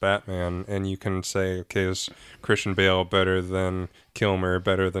last Batman? And you can say, okay, is Christian Bale better than Kilmer,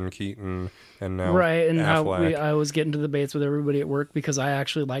 better than Keaton, and now Right, and Affleck? I was getting to debates with everybody at work because I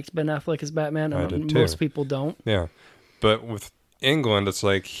actually liked Ben Affleck as Batman. I did Most too. people don't. Yeah. But with England, it's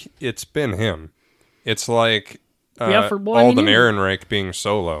like, it's been him. It's like Alden Ehrenreich being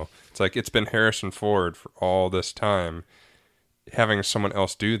Solo. It's like, it's been Harrison Ford for all this time. Having someone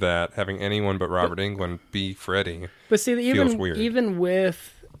else do that, having anyone but Robert Englund be Freddy, But see, feels weird. even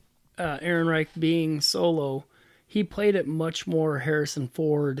with Ehrenreich being Solo, he played it much more Harrison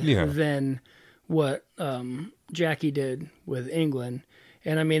Ford than what Jackie did with England.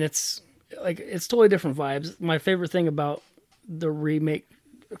 And I mean, it's totally different vibes. My favorite thing about the remake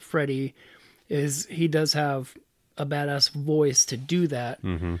Freddy is he does have a badass voice to do that.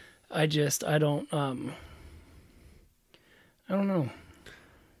 Mm-hmm. I don't know.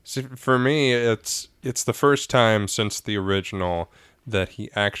 See, for me, it's the first time since the original that he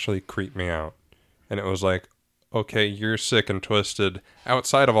actually creeped me out. And it was like, okay, you're sick and twisted.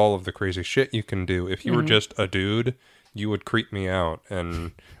 Outside of all of the crazy shit you can do, if you were just a dude, you would creep me out.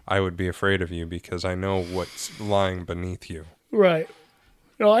 And I would be afraid of you because I know what's lying beneath you. Right.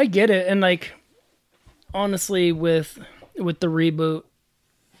 No, I get it. And like, honestly, with the reboot,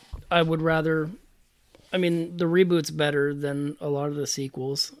 I would rather... I mean, the reboot's better than a lot of the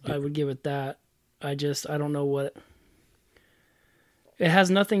sequels. Yeah. I would give it that. I don't know what... It has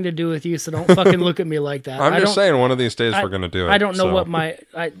nothing to do with you, so don't fucking look at me like that. I'm just saying, one of these days we're going to do it. I don't know what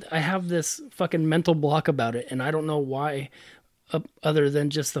I have this fucking mental block about it, and I don't know why, other than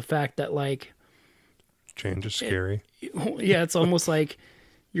just the fact that, like... Change is scary. Yeah, it's almost like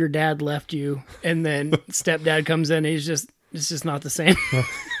your dad left you, and then stepdad comes in, and it's just not the same.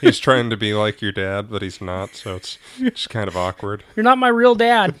 He's trying to be like your dad, but he's not, so it's just kind of awkward. You're not my real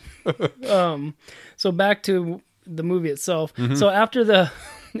dad. So back to the movie itself. Mm-hmm. So after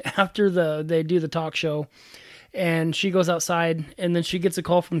they do the talk show, and she goes outside, and then she gets a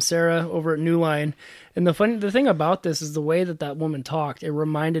call from Sarah over at New Line. And the thing about this is the way that woman talked. It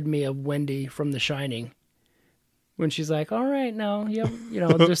reminded me of Wendy from The Shining. When she's like, all right, now, yeah,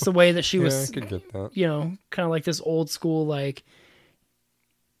 just the way that she was, I could get that. Kind of like this old school, like,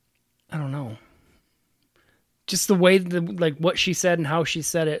 I don't know. Just the way, like, what she said and how she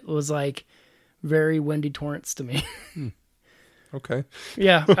said it was, like, very Wendy Torrance to me. Okay.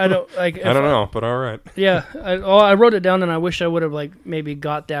 Yeah, I don't, like... I don't know, but all right. Yeah, I wrote it down, and I wish I would have, like, maybe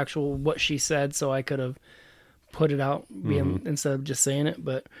got the actual what she said so I could have put it out instead of just saying it,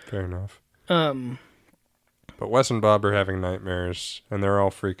 but... Fair enough. But Wes and Bob are having nightmares, and they're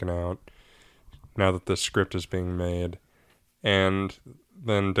all freaking out now that the script is being made. And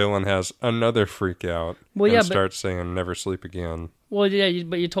then Dylan has another freak out starts saying, never sleep again. Well, yeah,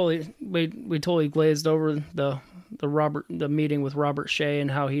 but you totally, we totally glazed over the meeting with Robert Shea and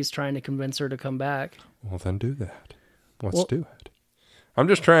how he's trying to convince her to come back. Well, then do that. Let's do it. I'm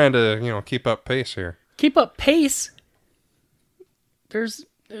just trying to, keep up pace here. Keep up pace?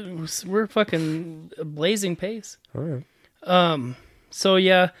 We're fucking blazing pace. All right. So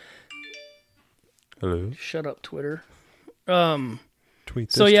yeah. Hello. Shut up, Twitter. Tweet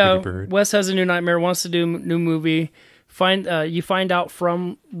this, so yeah, Tweety bird. Wes has a new nightmare, wants to do a new movie. You find out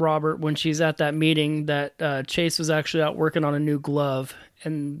from Robert when she's at that meeting that Chase was actually out working on a new glove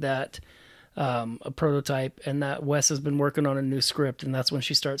and that a prototype, and that Wes has been working on a new script, and that's when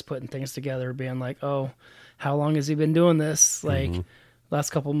she starts putting things together, being like, oh, how long has he been doing this? Like,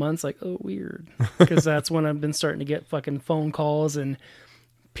 last couple months, like, oh, weird. Because that's when I've been starting to get fucking phone calls and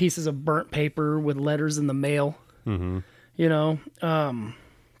pieces of burnt paper with letters in the mail. Mm-hmm.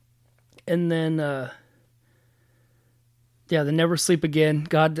 And then, the Never Sleep Again.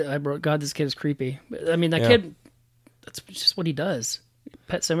 God, this kid is creepy. I mean, that kid, that's just what he does.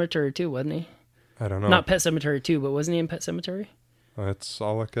 Pet Sematary 2, wasn't he? I don't know. Not Pet Sematary 2, but wasn't he in Pet Sematary?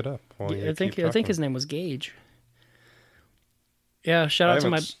 I'll look it up. I think his name was Gage. Yeah, shout out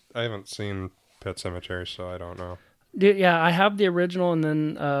to I haven't seen Pet Sematary, so I don't know. Dude, yeah, I have the original, and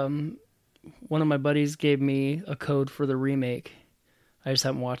then one of my buddies gave me a code for the remake. I just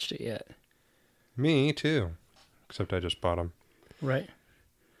haven't watched it yet. Me too, except I just bought them. Right.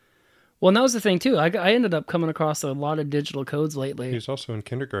 Well, and that was the thing too. I ended up coming across a lot of digital codes lately. He's also in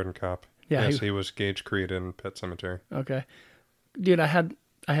Kindergarten Cop. Yeah, yes, he was Gage Creed in Pet Sematary. Okay, dude, I had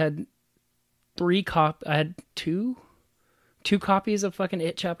two copies of fucking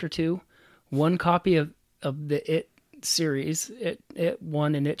It Chapter 2, one copy of the It series, It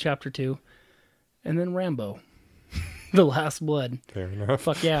 1 and It Chapter 2, and then Rambo, The Last Blood. Fair enough.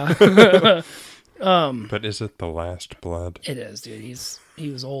 Fuck yeah. But is it The Last Blood? It is, dude. He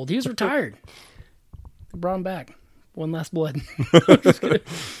was old. He was retired. They brought him back. One Last Blood.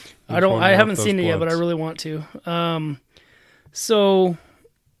 I one haven't want those seen it yet, but I bloods? really want to. So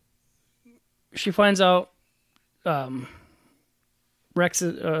she finds out Rex.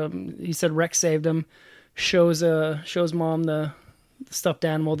 He said Rex saved him. Shows mom the stuffed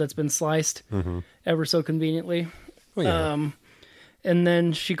animal that's been sliced ever so conveniently. Well, yeah. And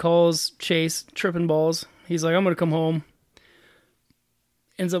then she calls Chase, tripping balls. He's like, I'm going to come home.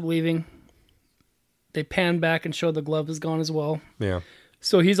 Ends up leaving. They pan back and show the glove is gone as well. Yeah.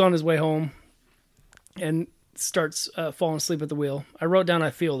 So he's on his way home and starts falling asleep at the wheel. I wrote down,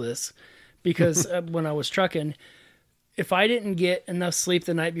 I feel this, because when I was trucking, if I didn't get enough sleep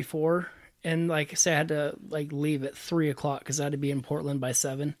the night before, and like say I had to like leave at 3:00 because I had to be in Portland by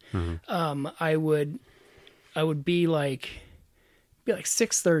 7, I would be like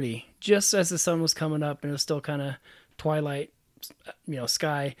 6:30, just as the sun was coming up and it was still kind of twilight,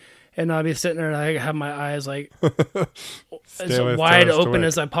 sky. And I'd be sitting there and I have my eyes like as away, wide stay open awake.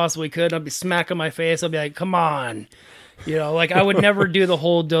 as I possibly could. I'd be smacking my face. I'd be like, come on. Like I would never do the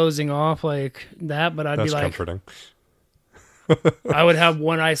whole dozing off like that, but I'd That's be like, comforting. I would have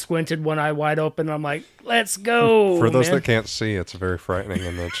one eye squinted, one eye wide open. And I'm like, let's go. For those man. that can't see, it's a very frightening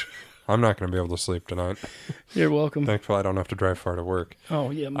image. I'm not going to be able to sleep tonight. You're welcome. Thankfully, I don't have to drive far to work.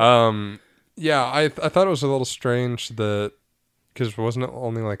 Oh, yeah. Yeah, I thought it was a little strange that, because wasn't it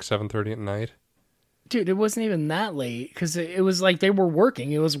only like 7:30 at night? Dude, it wasn't even that late because it was like they were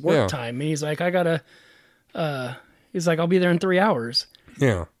working. It was work Yeah. time. And he's like, he's like, I'll be there in 3 hours.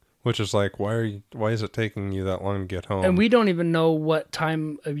 Yeah, which is like, why is it taking you that long to get home? And we don't even know what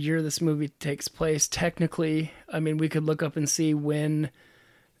time of year this movie takes place. Technically, I mean, we could look up and see when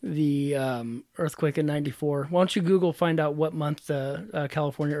the earthquake in 94. Why don't you Google, find out what month the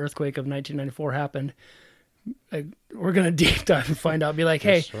California earthquake of 1994 happened. We're going to deep dive and find out. Be like,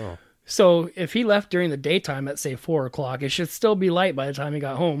 hey, so if he left during the daytime at, say, 4:00, it should still be light by the time he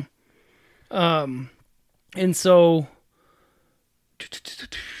got home. And so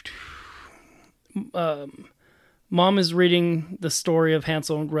Mom is reading the story of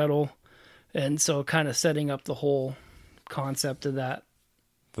Hansel and Gretel, and so kind of setting up the whole concept of that.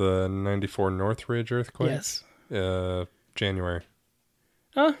 The 94 Northridge earthquake? Yes. January.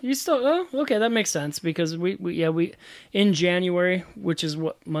 Oh, okay, that makes sense because we in January, which is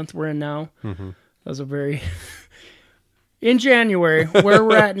what month we're in now. Mm-hmm. That was a very in January where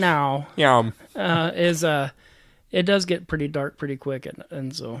we're at now. Yeah. It does get pretty dark pretty quick,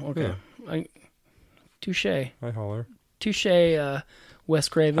 and so okay, Yeah. Touche. I holler. Touche, Wes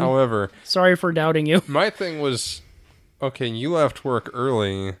Craven. However, Sorry for doubting you. my thing was, okay, you left work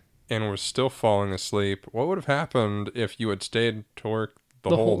early and were still falling asleep. What would have happened if you had stayed to work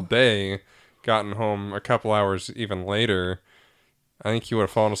the whole day, gotten home a couple hours even later? I think you would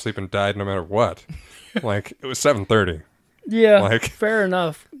have fallen asleep and died no matter what. Like, it was 7:30. Yeah, fair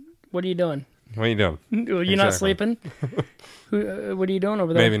enough. What are you doing? What are you doing? You're not sleeping? What are you doing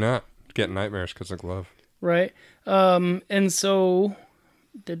over there? Maybe not. Getting nightmares because of glove. Right. And so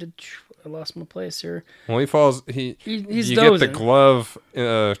I lost my place here. Well, he falls. He's you dozing. get the glove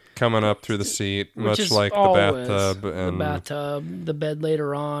coming up through the seat, Which much is like the always bathtub and the bathtub, the bed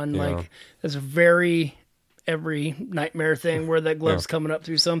later on. Yeah. Like it's every nightmare thing where that glove's coming up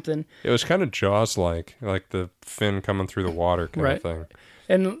through something. It was kind of Jaws like the fin coming through the water kind of thing.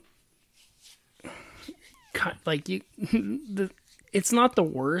 And like it's not the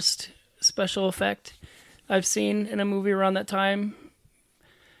worst special effect I've seen in a movie around that time,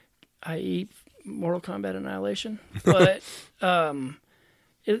 i.e. Mortal Kombat Annihilation. But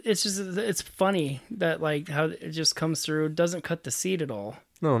it's funny that like how it just comes through, doesn't cut the seat at all.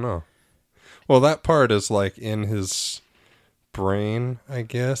 No. Well, that part is like in his brain, I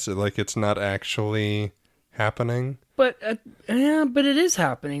guess. Like it's not actually happening. But but it is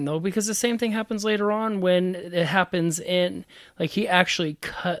happening though, because the same thing happens later on when it happens in like he actually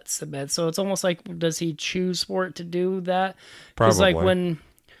cuts the bed. So it's almost like, does he choose for it to do that? Because like when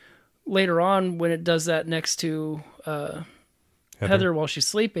later on when it does that next to Heather while she's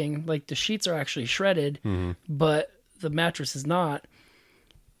sleeping, like the sheets are actually shredded, but the mattress is not.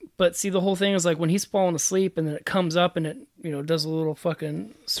 But see, the whole thing is like when he's falling asleep and then it comes up and it, does a little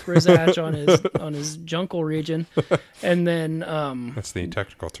fucking sprizzatch on his junkle region. And then, that's the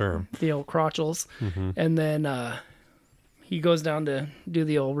technical term. The old crotchels. And then, he goes down to do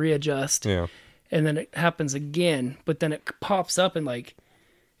the old readjust. Yeah. And then it happens again, but then it pops up and like,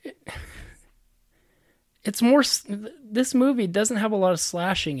 it's more, this movie doesn't have a lot of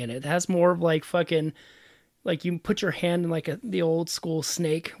slashing in it. It has more of like fucking like you put your hand in like the old school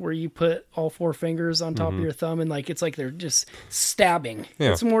snake where you put all 4 fingers on top of your thumb and like it's like they're just stabbing.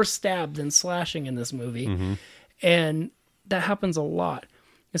 Yeah. It's more stab than slashing in this movie. And that happens a lot.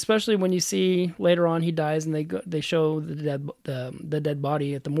 Especially when you see later on he dies and they show the dead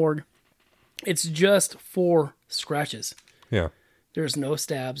body at the morgue. It's just 4 scratches. Yeah. There's no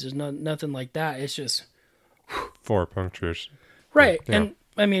stabs. There's nothing like that. It's just 4 punctures. right. Yeah. And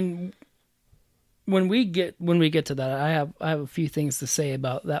I mean, when we get to that, I have a few things to say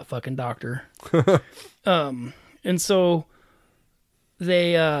about that fucking doctor. And so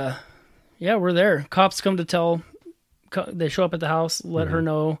they, we're there. Cops come to tell. They show up at the house, let her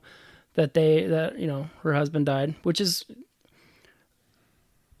know that her husband died, which is.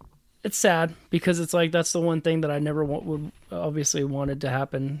 It's sad because it's like that's the one thing that I never would obviously wanted to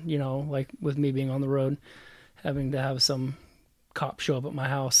happen, like with me being on the road, having to have some cop show up at my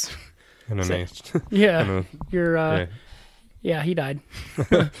house. And a nice. Yeah, yeah. Yeah, he died.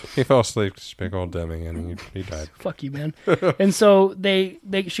 He fell asleep to big old Deming and he died. Fuck you, man. And so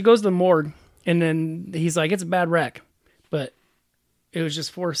she goes to the morgue and then he's like, it's a bad wreck, but it was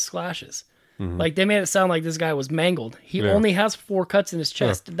just 4 slashes. Like they made it sound like this guy was mangled. He only has 4 cuts in his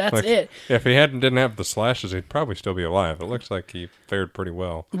chest. Yeah. That's like, it. If he didn't have the slashes, he'd probably still be alive. It looks like he fared pretty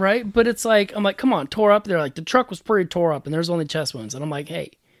well. Right? But it's like, I'm like, come on, tore up. They're like, the truck was pretty tore up and there's only chest wounds. And I'm like, hey,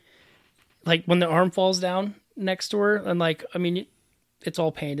 like when the arm falls down next to her and like, I mean, it's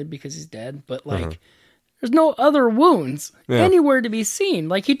all painted because he's dead, but like there's no other wounds anywhere to be seen.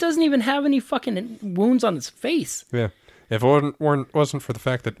 Like he doesn't even have any fucking wounds on his face. Yeah. If it wasn't for the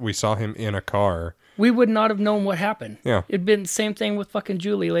fact that we saw him in a car, we would not have known what happened. Yeah. It'd been the same thing with fucking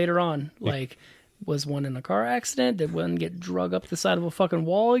Julie later on. Like, was one in a car accident? Did one get drug up the side of a fucking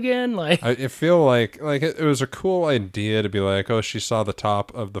wall again? Like, I feel like it was a cool idea to be like, oh, she saw the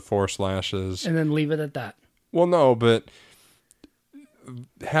top of the 4 slashes. And then leave it at that. Well, no, but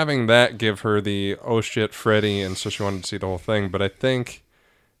having that give her the, oh shit, Freddy, and so she wanted to see the whole thing. But I think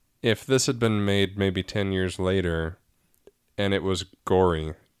if this had been made maybe 10 years later, and it was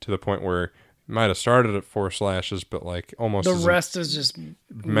gory to the point where it might have started at 4 slashes, but like almost the rest is just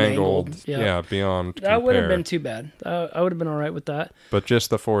mangled. Yeah, beyond that compare. would have been too bad. I would have been all right with that. But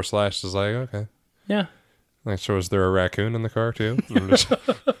just the 4 slashes, like, okay. Yeah. Like, so is there a raccoon in the car too? And just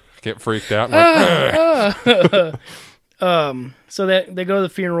get freaked out. And like, So they go to the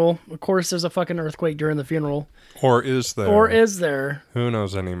funeral. Of course, there's a fucking earthquake during the funeral. or is there? Or is there? Who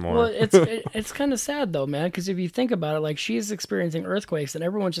knows anymore? Well, it's kind of sad though, man. Because if you think about it, like she's experiencing earthquakes, and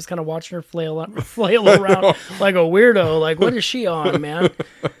everyone's just kind of watching her flail around like a weirdo. Like, what is she on, man?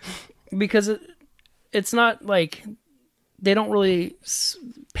 Because it's not like they don't really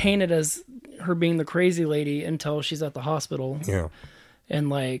paint it as her being the crazy lady until she's at the hospital. Yeah. And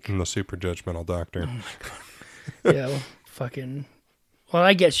like, And the super judgmental doctor. oh my God. Yeah, fucking. Well,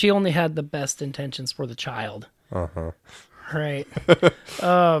 I guess she only had the best intentions for the child. Uh-huh. Right.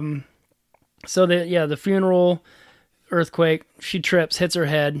 So the funeral, earthquake, she trips, hits her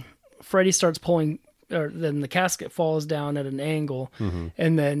head. Freddy starts pulling, or then the casket falls down at an angle. Mm-hmm.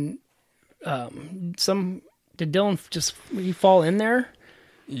 And then did Dylan he fall in there?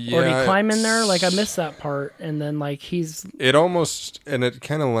 Yeah, Or he climb in there? Like I missed that part. And then like it almost, and it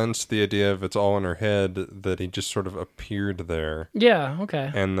kind of lends to the idea of it's all in her head that he just sort of appeared there. yeah, okay.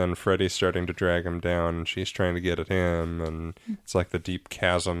 And then Freddy's starting to drag him down, and she's trying to get at him, and it's like the deep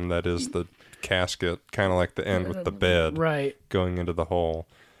chasm that is the casket, kind of like the end with the bed Right. going into the hole.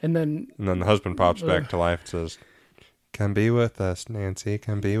 And then And then the husband pops back to life and says, "Come be with us, Nancy,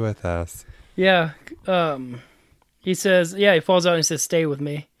 come be with us." yeah, he says, he falls out and he says, "Stay with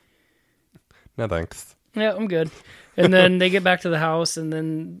me." No thanks. Yeah, I'm good. And then they get back to the house, and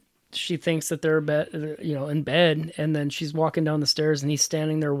then she thinks that they're in bed, and then she's walking down the stairs, and he's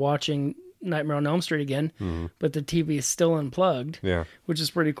standing there watching Nightmare on Elm Street again, but the TV is still unplugged, Yeah. which is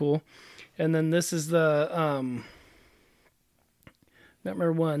pretty cool. And then this is the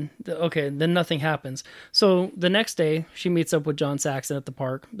Nightmare 1. Okay, then nothing happens. So the next day, she meets up with John Saxon at the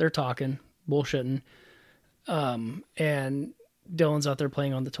park. They're talking, bullshitting, and Dylan's out there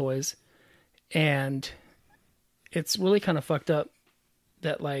playing on the toys. And it's really kind of fucked up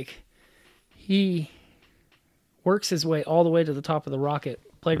that like he works his way all the way to the top of the rocket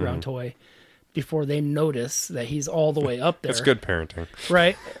playground toy before they notice that he's all the way up there. It's good parenting.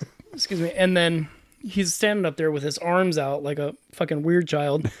 Right? Excuse me. And then he's standing up there with his arms out like a fucking weird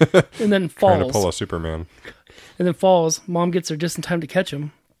child and then falls. Trying to pull a Superman. And then falls. Mom gets there just in time to catch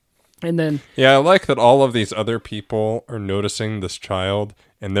him. And then Yeah, I like that all of these other people are noticing this child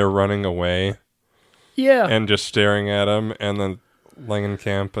and they're running away yeah. and just staring at him, and then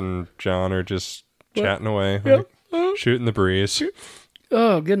Langenkamp and John are just chatting away, Yep. like, shooting the breeze.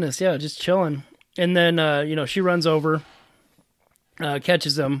 Oh goodness, yeah, just chilling. And then she runs over,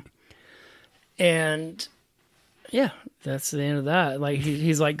 catches him, and yeah, that's the end of that. Like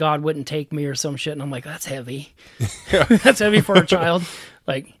he's like, God wouldn't take me or some shit, and I'm like, that's heavy. That's heavy for a child.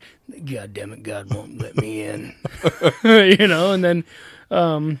 Like, God damn it, God won't let me in. And then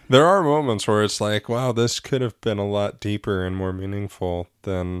There are moments where it's like, wow, this could have been a lot deeper and more meaningful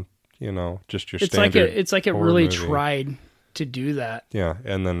than just your standard. It's like it horror really movie. tried to do that. Yeah,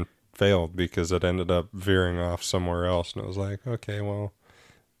 and then failed because it ended up veering off somewhere else, and it was like, okay, well,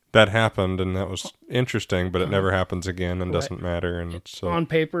 that happened, and that was interesting, but it never happens again, and doesn't matter, and it's so On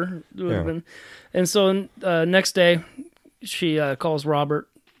paper, it would have been. And so next day, she calls Robert,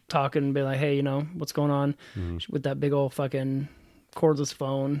 talking, and be like, hey, what's going on with that big old fucking cordless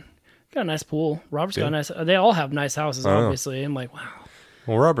phone? Got a nice pool. Robert's got a nice. They all have nice houses, obviously. I'm like, wow.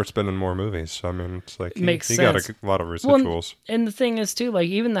 Well, Robert's been in more movies, so I mean, it's like Makes he sense. got a lot of residuals. And the thing is too, like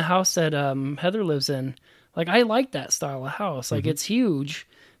even the house that Heather lives in, like I like that style of house. Like it's huge,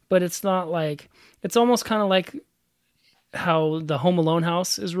 but it's not like, it's almost kind of like how the Home Alone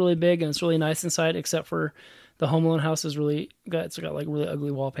house is really big and it's really nice inside, except for the Home Alone house is it's got like really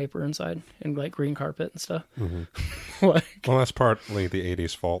ugly wallpaper inside and like green carpet and stuff. Well, that's partly the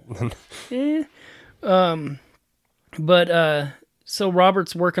 80s fault. So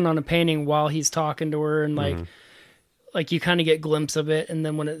Robert's working on a painting while he's talking to her, and like you kind of get a glimpse of it, and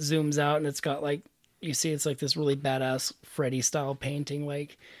then when it zooms out and it's got like, you see it's like this really badass Freddy style painting.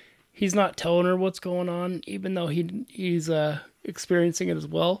 Like he's not telling her what's going on, even though he's experiencing it as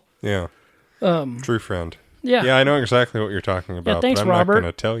well. Yeah. True friend. Yeah. Yeah, I know exactly what you're talking about, thanks, but I'm Robert. not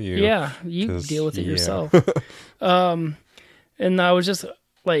going to tell you. Yeah, you deal with it yeah. yourself. And I was just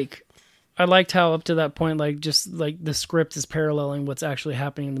like, I liked how up to that point, like just like the script is paralleling what's actually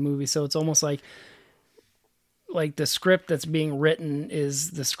happening in the movie. So it's almost like the script that's being written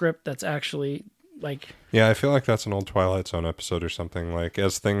is the script that's actually like. Yeah, I feel like that's an old Twilight Zone episode or something. Like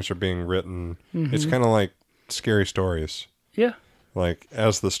as things are being written, it's kind of like scary stories. Yeah. Like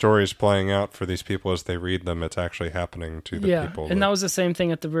as the story's playing out for these people as they read them, it's actually happening to the people. And that was the same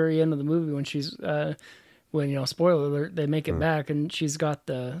thing at the very end of the movie when she's spoiler alert, they make it back and she's got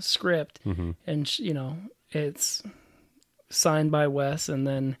the script and it's signed by Wes, and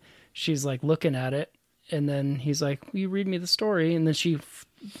then she's like looking at it, and then he's like, will you read me the story? And then she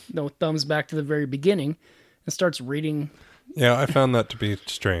thumbs back to the very beginning and starts reading. Yeah, I found that to be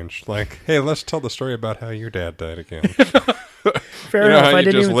strange. Like, hey, let's tell the story about how your dad died again. Fair enough. How I you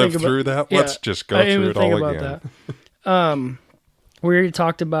didn't just even lived think about through that? Yeah, Let's just go I didn't through even it think all about again. that. We already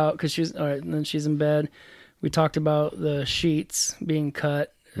talked about, because she's all right, and then she's in bed. We talked about the sheets being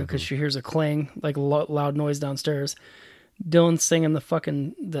cut because she hears a clang, like a loud noise downstairs. Dylan's singing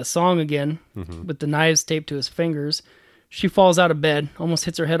the song again with the knives taped to his fingers. She falls out of bed, almost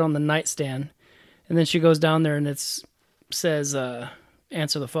hits her head on the nightstand, and then she goes down there and it says,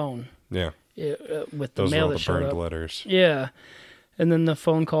 answer the phone. Yeah. With the Those mail are all that the showed burned up. letters. Yeah. And then the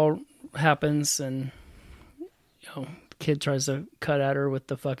phone call happens, and the kid tries to cut at her with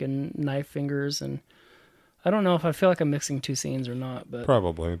the fucking knife fingers, and I don't know if I feel like I'm mixing two scenes or not, but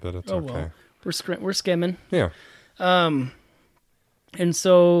Probably, but it's okay. well, we're skimming. Yeah. And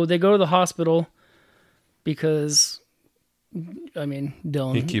so they go to the hospital because,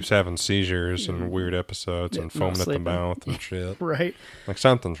 Dylan. He keeps having seizures and weird episodes and not foaming at the sleeping. mouth and shit. Right. Like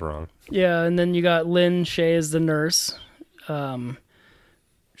something's wrong. Yeah, and then you got Lynn Shay as the nurse.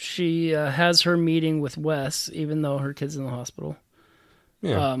 She has her meeting with Wes, even though her kid's in the hospital.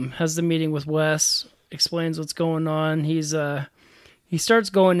 Yeah. Has the meeting with Wes, explains what's going on. He starts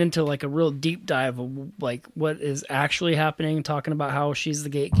going into like a real deep dive of like what is actually happening, talking about how she's the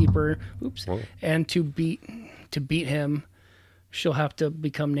gatekeeper. Oops. Whoa. And to beat him, she'll have to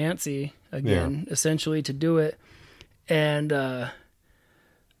become Nancy again, essentially, to do it. And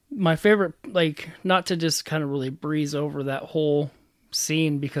my favorite, like, not to just kind of really breeze over that whole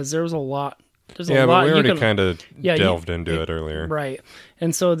scene, because there was a lot. There's a lot. But we already kind of delved into it it earlier. Right.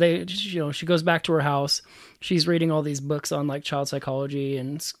 And so she goes back to her house. She's reading all these books on like child psychology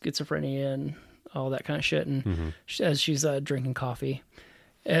and schizophrenia and all that kind of shit. And as she's drinking coffee.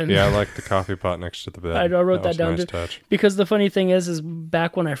 And Yeah, I like the coffee pot next to the bed. I wrote that was a down nice too. touch. Because the funny thing is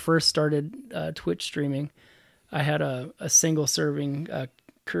back when I first started Twitch streaming, I had a single serving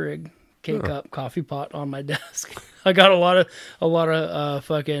Keurig K-Cup coffee pot on my desk. I got a lot of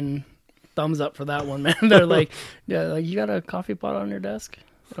fucking thumbs up for that one, man. They're like, yeah, like, you got a coffee pot on your desk?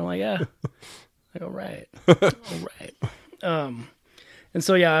 And I'm like, yeah. Like, all right. And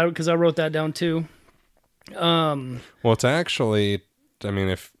so, yeah, because I wrote that down too. Well, it's actually,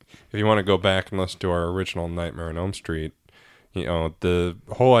 if if you want to go back and listen to our original Nightmare on Elm Street, you know, the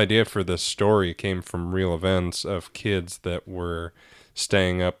whole idea for this story came from real events of kids that were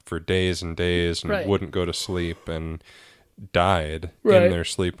staying up for days and days and Right. wouldn't go to sleep and died Right. in their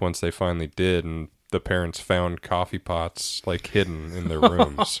sleep once they finally did, and the parents found coffee pots like hidden in their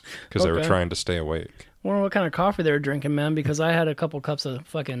rooms because they were Okay. trying to stay awake. I wonder what kind of coffee they were drinking, man, because I had a couple cups of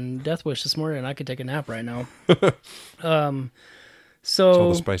fucking Death Wish this morning and I could take a nap right now. It's all So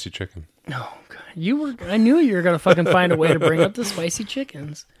the spicy chicken. oh god, I knew you were gonna fucking find a way to bring up the spicy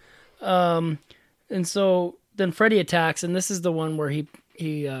chickens. And so then Freddy attacks, and this is the one where he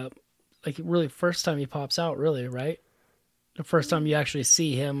like really first time he pops out, really, right? The first time you actually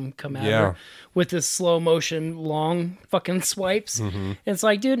see him come at Yeah. her with this slow motion, long fucking swipes. And it's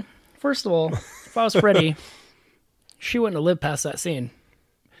like, dude, first of all, if I was Freddy, she wouldn't have lived past that scene.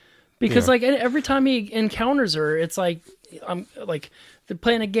 Because Yeah. like every time he encounters her, it's like I'm like they're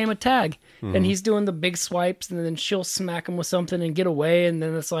playing a game of tag, and he's doing the big swipes, and then she'll smack him with something and get away, and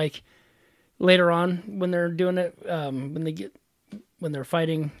then it's like later on when they're doing it, when they're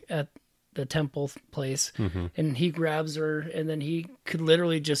fighting at the temple place, and he grabs her, and then he could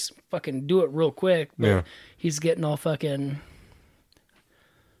literally just fucking do it real quick, but Yeah. he's getting all fucking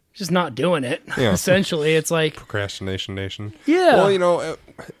just not doing it. Yeah. Essentially, it's like Procrastination Nation. yeah, Well, you know,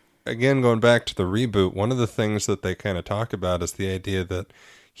 again, going back to the reboot, one of the things that they kind of talk about is the idea that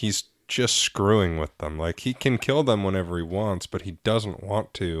he's just screwing with them. Like, he can kill them whenever he wants, but he doesn't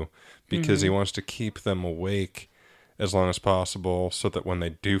want to because he wants to keep them awake as long as possible so that when they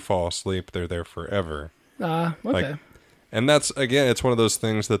do fall asleep, they're there forever. okay. Like, and that's, again, it's one of those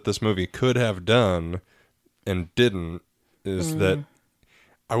things that this movie could have done and didn't, is that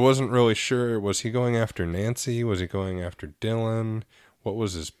I wasn't really sure. Was he going after Nancy? Was he going after Dylan? What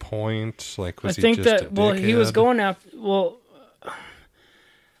was his point? Like, was I think he just that a well, he was dickhead? going after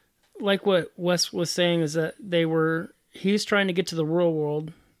like what Wes was saying is that he's trying to get to the real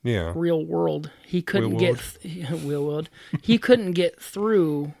world. Yeah. He couldn't real world. He couldn't get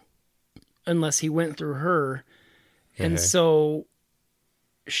through unless he went through her, and Okay. so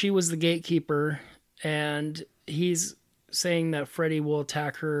she was the gatekeeper, and he's saying that Freddy will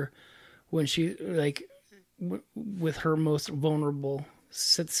attack her when she like with her most vulnerable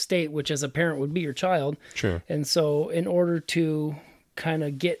state, which as a parent would be your child. Sure. And so in order to kind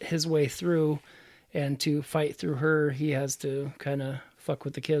of get his way through and to fight through her, he has to kind of fuck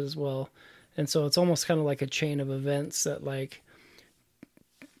with the kid as well. And so it's almost kind of like a chain of events that like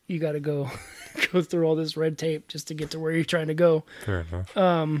you got to go through all this red tape just to get to where you're trying to go. Fair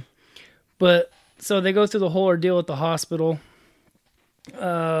enough. But so they go through the whole ordeal at the hospital.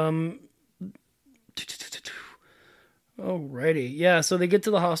 Alrighty. Yeah, so they get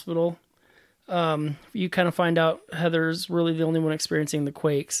to the hospital. You kind of find out Heather's really the only one experiencing the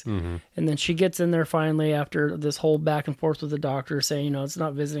quakes. And then she gets in there finally after this whole back and forth with the doctor saying, you know, it's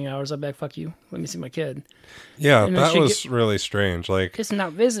not visiting hours. I beg, fuck you. Let me see my kid. Yeah, and then that she was really strange. Like, It's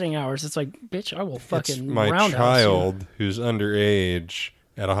not visiting hours. It's like, bitch, I will it's fucking my roundhouse child who's underage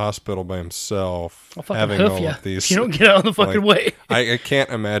at a hospital by himself, I'll fucking having hoof all you of these. if you don't get out of the fucking way. I can't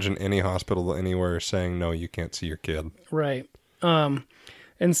imagine any hospital anywhere saying, no, you can't see your kid. Right.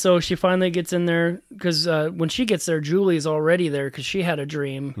 And so she finally gets in there because when she gets there, Julie's already there because she had a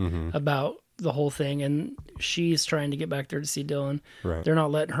dream about the whole thing, and she's trying to get back there to see Dylan. Right. They're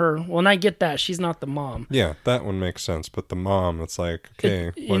not letting her. Well, and I get that. She's not the mom. Yeah, that one makes sense. But the mom, it's like,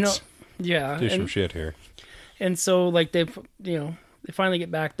 okay, You know, let's yeah. do some shit here. And so, like, they finally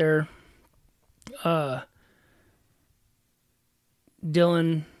get back there.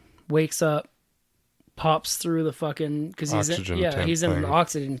 Dylan wakes up, pops through the fucking because he's Oxygen in, tent he's in an thing.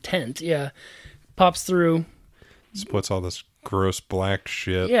 oxygen tent. Yeah, pops through. Splits all this gross black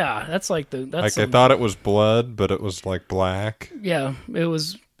shit. Yeah, that's like Like, I thought it was blood, but it was like black. yeah, it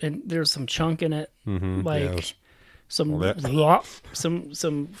was. And there's some chunk in it, Mm-hmm. like yeah, it was-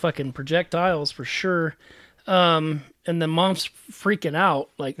 some fucking projectiles for sure. And then mom's freaking out,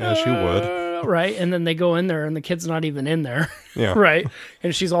 like Yeah, she would. right? And then they go in there, and the kid's not even in there, Yeah. right?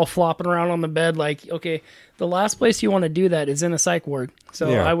 And she's all flopping around on the bed, like, okay, the last place you want to do that is in a psych ward. So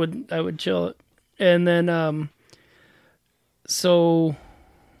Yeah. I would chill it. And then so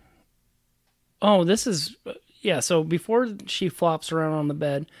this is yeah. So before she flops around on the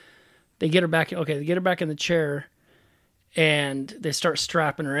bed, they get her back. Okay, they get her back in the chair, and they start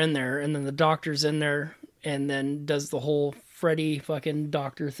strapping her in there. And then the doctor's in there, and then does the whole Freddy fucking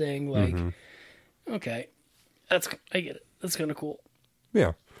doctor thing. Like, okay, I get it. That's kind of cool.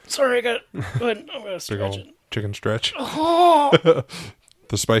 Yeah. Sorry, I got. Go ahead. I'm gonna Big stretch old it. chicken stretch. Oh,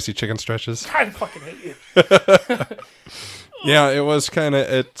 The spicy chicken stretches. I fucking hate you. Yeah, it was kind of,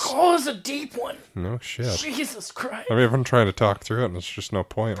 it's... Oh, it's a deep one. No shit. Jesus Christ. I mean, I've been trying to talk through it, and it's just no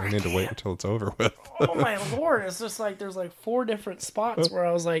point. We need to wait until it's over with. Oh my lord, it's just like there's like 4 different spots where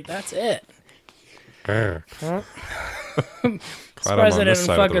I was like, that's it. Glad Surprised I on this didn't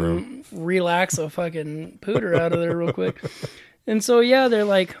side of the room. fucking relax a fucking pooter out of there real quick. And so yeah,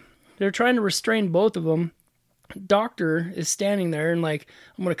 they're trying to restrain both of them. Doctor is standing there and like,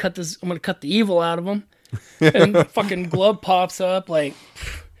 I'm gonna cut the evil out of him. And fucking glove pops up like,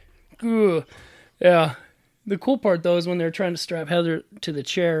 ugh. Yeah. The cool part though is when they're trying to strap Heather to the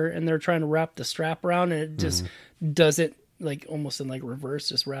chair and they're trying to wrap the strap around and it just does it like almost in like reverse,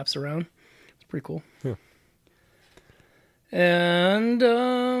 just wraps around. It's pretty cool. Yeah.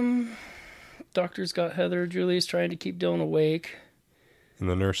 And Doctor's got Heather. Julie's trying to keep Dylan awake. And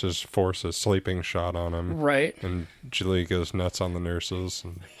the nurses force a sleeping shot on him. Right. And Julie goes nuts on the nurses.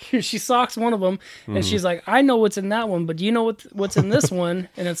 And She socks one of them, and she's like, I know what's in that one, but do you know what's in this one?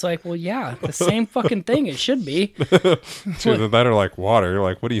 And it's like, well, yeah, the same fucking thing. It should be. it's either that or like water.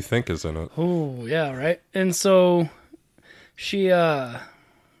 Like, what do you think is in it? Oh, yeah, right. And so she, I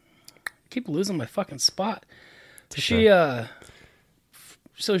keep losing my fucking spot. She's talking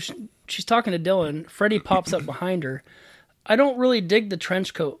to Dylan. Freddie pops up behind her. I don't really dig the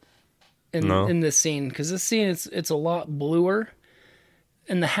trench coat in this scene because this scene it's a lot bluer,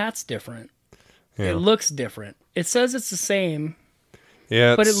 and the hat's different. Yeah. It looks different. It says it's the same.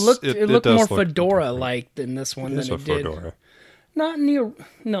 Yeah, but it looked more look fedora like than this one than it did. Fedora. Not near.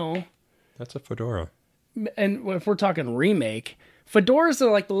 No, that's a fedora. And if we're talking remake, fedoras are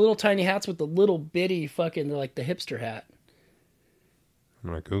like the little tiny hats with the little bitty fucking like the hipster hat.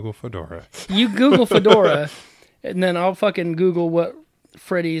 I'm gonna Google fedora. You Google fedora. And then I'll fucking Google what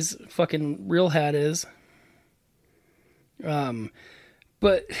Freddy's fucking real hat is.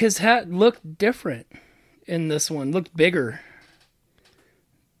 But his hat looked different in this one. Looked bigger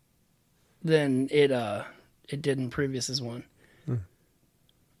than it did in previous one.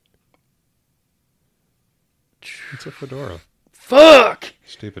 It's a fedora. Fuck!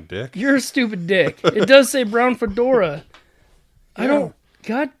 Stupid dick. You're a stupid dick. It does say brown fedora. I don't...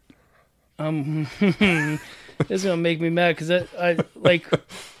 God... It's gonna make me mad because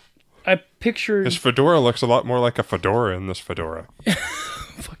I pictured this fedora looks a lot more like a fedora in this fedora.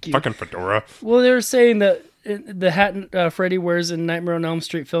 Fuck you. Fucking fedora. Well, they were saying that the hat Freddy wears in Nightmare on Elm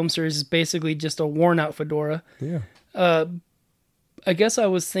Street film series is basically just a worn out fedora. Yeah. I guess I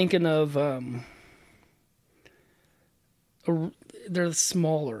was thinking of they're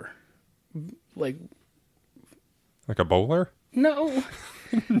smaller, like a bowler. No.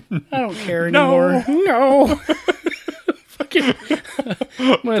 I don't care anymore. No. Fucking.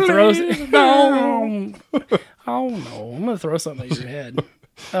 I'm gonna throw. No. Oh no! I'm gonna throw something at your head.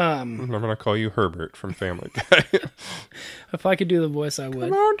 I'm gonna call you Herbert from Family Guy. If I could do the voice, I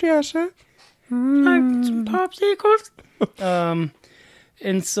would. Come on, Jesse. Like some popsicles.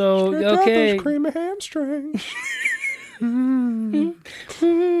 And so okay. Those creamy hamstrings. Come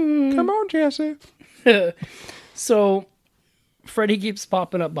on, Jesse. So. Freddy keeps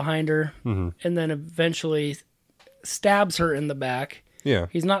popping up behind her, and then eventually stabs her in the back. Yeah.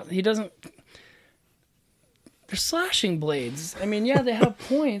 He doesn't... They're slashing blades. I mean, yeah, they have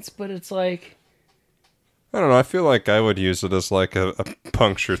points, but it's like... I don't know. I feel like I would use it as like a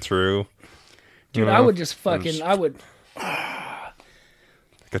puncture through. Dude, I would just fucking... I would... Like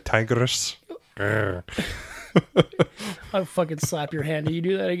a tigress. I'd fucking slap your hand. Do you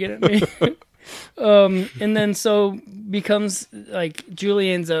do that again at me? And then so becomes like Julie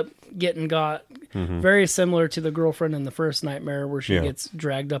ends up getting got very similar to the girlfriend in the first Nightmare where she gets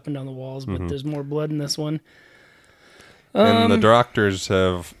dragged up and down the walls, but there's more blood in this one. And the doctors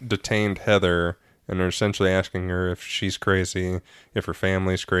have detained Heather and are essentially asking her if she's crazy, if her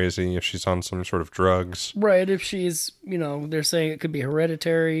family's crazy, if she's on some sort of drugs. Right, if she's, they're saying it could be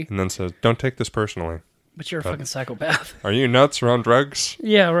hereditary. And then says, don't take this personally. But you're a fucking psychopath. Are you nuts around drugs?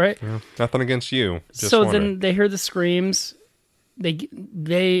 Yeah, right. Yeah, nothing against you. Just so wondering. then they hear the screams. The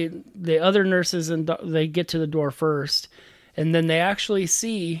other nurses and they get to the door first, and then they actually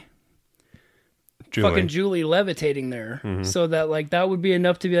see fucking Julie levitating there. So that that would be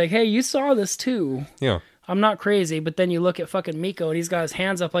enough to be like, hey, you saw this too. Yeah. I'm not crazy, but then you look at fucking Miko and he's got his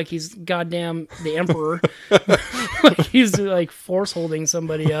hands up like he's goddamn the emperor. Like he's like force holding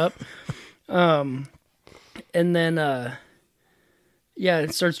somebody up. And then,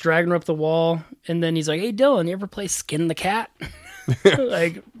 it starts dragging her up the wall. And then he's like, hey, Dylan, you ever play Skin the Cat?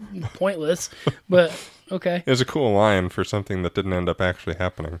 Like, pointless. But, okay. It was a cool line for something that didn't end up actually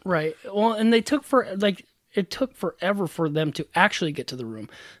happening. Right. Well, and they took it took forever for them to actually get to the room.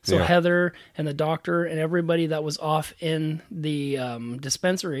 So Yeah. Heather and the doctor and everybody that was off in the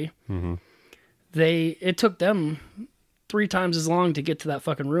dispensary, it took them 3 times as long to get to that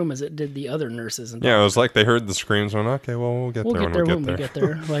fucking room as it did the other nurses. And Yeah, it was like they heard the screams and went, okay, well, we'll get there when we get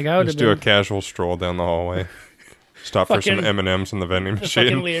there. Like I would Just have do a been casual stroll down the hallway. Stop for some Fucking- M&Ms in the vending the fucking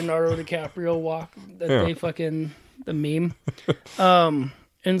machine. Leonardo DiCaprio walk that Yeah. they fucking the meme.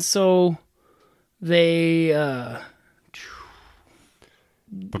 And so they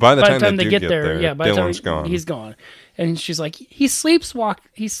But by the by time, the time they they do get there, yeah, by the Dylan's time gone. he's gone. And she's like, he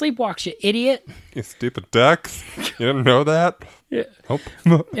sleepwalks, you idiot. You stupid duck. You didn't know that? Yeah.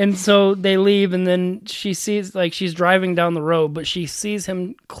 Nope. And so they leave, and then she sees, like, she's driving down the road, but she sees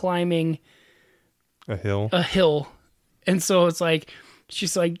him climbing A hill. a hill. And so it's like,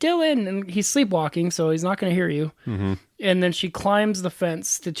 she's like, Dylan, and he's sleepwalking, so he's not going to hear you. Mm-hmm. And then she climbs the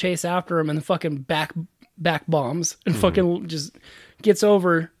fence to chase after him and fucking back bombs and fucking just gets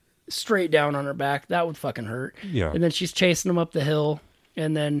over straight down on her back. That would fucking hurt. Yeah. And then she's chasing him up the hill,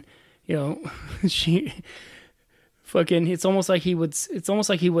 and then, you know, she fucking, it's almost like he would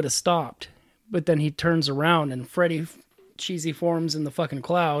have stopped, but then he turns around and Freddy cheesy forms in the fucking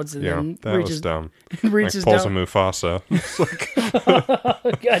clouds and Yeah, then that was dumb. reaches Like pulls down. a Mufasa.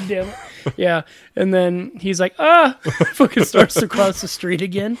 God damn it. Yeah. And then he's like, fucking starts to cross the street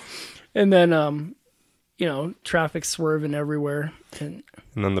again. And then, you know, traffic swerving everywhere. And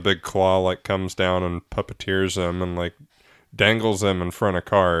And then the big claw like comes down and puppeteers him and like dangles him in front of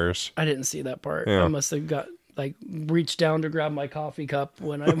cars. I didn't see that part. Yeah. I must have reached down to grab my coffee cup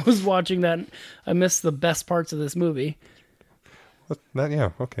when I was watching that. I missed the best parts of this movie.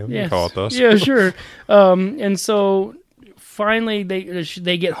 Yeah, okay, we Yes. can call it this. Yeah, sure. And so finally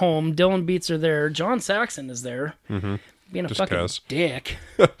they get home. Dylan Beats are there. John Saxon is there, being a Just fucking 'cause. dick.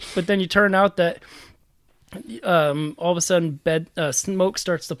 But then you turn out that all of a sudden smoke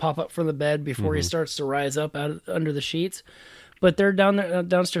starts to pop up from the bed before he starts to rise up under the sheets. But they're down there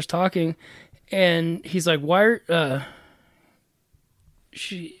downstairs talking, and he's like, "Why are?"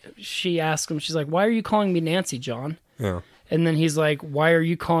 She asks him. She's like, "Why are you calling me Nancy, John?" Yeah. And then he's like, "Why are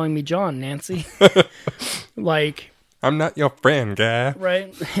you calling me John, Nancy?" Like, I'm not your friend, guy.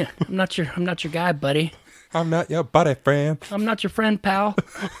 right? I'm not your guy, buddy. I'm not your buddy friend. I'm not your friend, pal.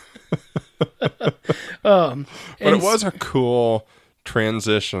 But it was a cool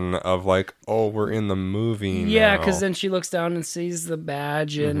transition of like, oh, we're in the movie Yeah, now. because then she looks down and sees the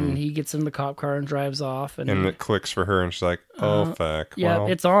badge, and he gets in the cop car and drives off. And it clicks for her and she's like, oh, fuck. yeah, well,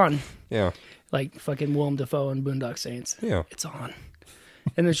 it's on. yeah. Like fucking Willem Dafoe and Boondock Saints. Yeah. It's on.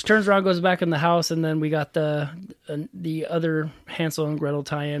 And then she turns around, goes back in the house, and then we got the other Hansel and Gretel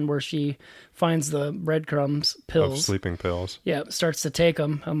tie-in where she finds the breadcrumbs Of pills. sleeping pills. Yeah, starts to take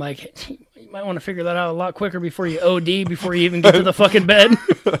them. I'm like, you might want to figure that out a lot quicker before you OD, before you even get to the fucking bed.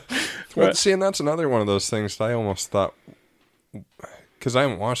 Well, see, and that's another one of those things that I almost thought, because I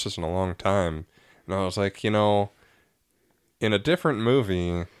haven't watched this in a long time, and I was like, you know, in a different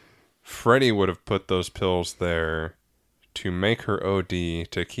movie, Freddy would have put those pills there to make her OD,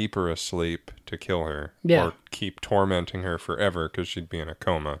 to keep her asleep, to kill her, Yeah. or keep tormenting her forever because she'd be in a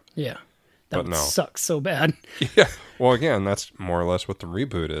coma. Yeah. That But would no. suck so bad. Yeah. Well, again, that's more or less what the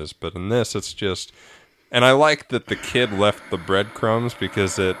reboot is. But in this, it's just... And I like that the kid left the breadcrumbs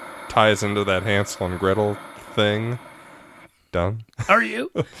because it ties into that Hansel and Gretel thing. Done. Are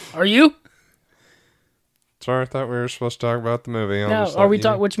you? Are you? Sorry, I thought we were supposed to talk about the movie. No. Are we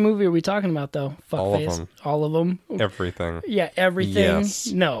talking? Which movie are we talking about, though? Fuck All of face. them. All of them. Everything. Yeah, everything. Yes.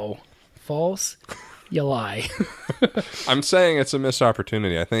 No. False. You lie. I'm saying it's a missed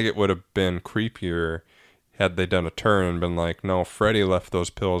opportunity. I think it would have been creepier had they done a turn and been like, no, Freddy left those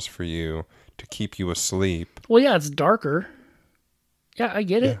pills for you to keep you asleep. Well, yeah, it's darker. Yeah, I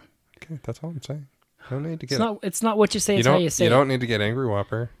get it. Okay, that's all I'm saying. No need to It's get not. It's not what you say. You It's how don't. you say You it. don't need to get angry,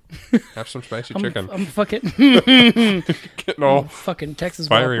 Whopper. Have some spicy chicken. I'm fucking Getting all fucking Texas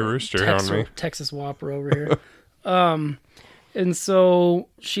fiery Whopper, rooster on me. Texas Whopper over here. And so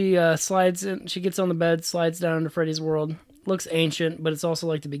she slides in. She gets on the bed, slides down into Freddy's world. Looks ancient, but it's also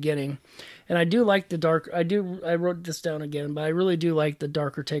like the beginning. And I do like the dark. I wrote this down again, but I really do like the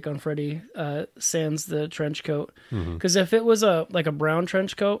darker take on Freddy. Sans the trench coat, because if it was a brown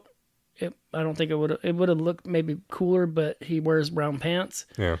trench coat, I don't think it would have looked maybe cooler. But he wears brown pants.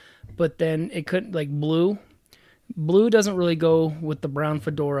 Yeah. But then it couldn't, like, blue. Blue doesn't really go with the brown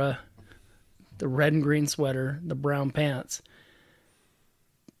fedora, the red and green sweater, the brown pants.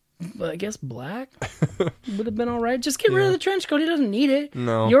 But I guess black would have been all right. Just get rid of the trench coat. He doesn't need it.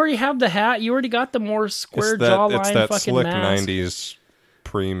 No. You already have the hat. You already got the more square It's jawline that fucking slick mask. 90s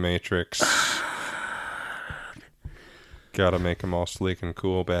pre-Matrix. Gotta make him all sleek and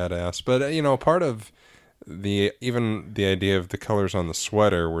cool, badass. But, part of the idea of the colors on the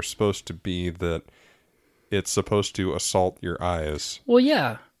sweater were supposed to be that it's supposed to assault your eyes. Well,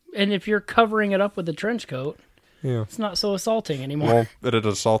 yeah. And if you're covering it up with a trench coat, Yeah. it's not so assaulting anymore. Well, but it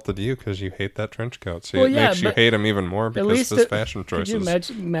assaulted you because you hate that trench coat. So Well, it yeah, makes you but hate him even more because of his fashion Could choices.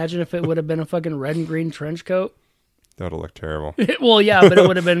 you imagine if it would have been a fucking red and green trench coat? That would look terrible. Well, yeah, but it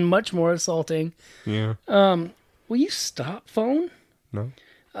would have been much more assaulting. Yeah. Will you stop, phone? No.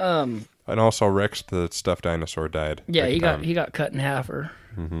 And also Rex, the stuffed dinosaur, died. Yeah, Big time. he got cut in half.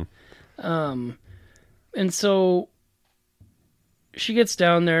 And so she gets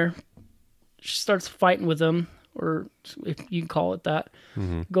down there. She starts fighting with him, or if you can call it that,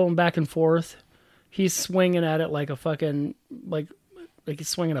 going back and forth. He's swinging at it like a fucking like he's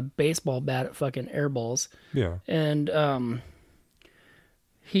swinging a baseball bat at fucking air balls. Yeah. And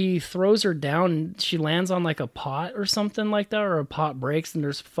he throws her down, and she lands on like a pot or something like that, or a pot breaks and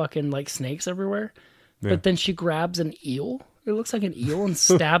there's fucking like snakes everywhere. Yeah. But then she grabs an eel. It looks like an eel, and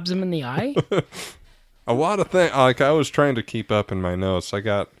stabs him in the eye. A lot of things. Like, I was trying to keep up in my notes. I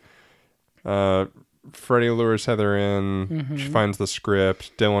got Freddy lures Heather in. She finds the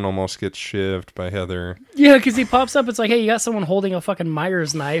script. Dylan almost gets shivved by Heather. Yeah, because he pops up. It's like, hey, you got someone holding a fucking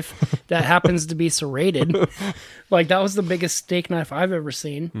Myers knife that happens to be serrated. Like, that was the biggest steak knife I've ever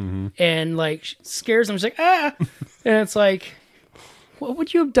seen. And, like, scares him. She's like, ah! And it's like, what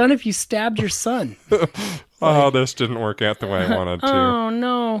would you have done if you stabbed your son? This didn't work out the way I wanted to. Oh,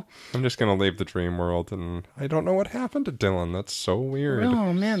 no. I'm just going to leave the dream world, and I don't know what happened to Dylan. That's so weird.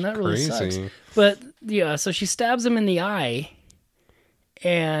 Oh, man, that really sucks. Crazy. But, yeah, so she stabs him in the eye.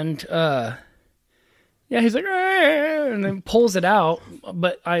 And, yeah, he's like, "Ah," and then pulls it out.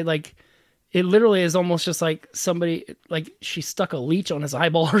 But it literally is almost just like somebody, like she stuck a leech on his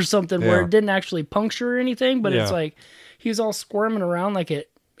eyeball or something, where Yeah. it didn't actually puncture or anything, but it's Yeah. like he's all squirming around like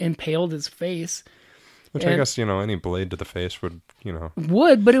it impaled his face. Which I And- guess, any blade to the face would,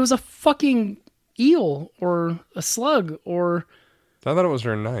 Would, but it was a fucking eel or a slug or... I thought it was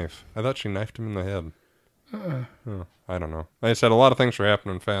her knife. I thought she knifed him in the head. Oh, I don't know. Like I said, a lot of things were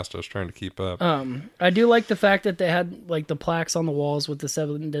happening fast. I was trying to keep up. I do like the fact that they had like the plaques on the walls with the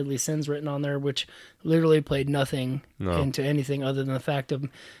 7 deadly sins written on there, which literally played nothing into anything other than the fact of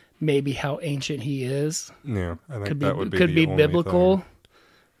maybe how ancient he is. Yeah, I think Could that be would be could the be only biblical, thing.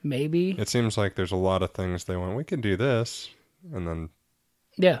 maybe. It seems like there's a lot of things they went, we could do this, and then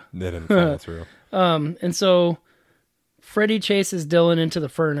Yeah. they didn't follow through. And so Freddy chases Dylan into the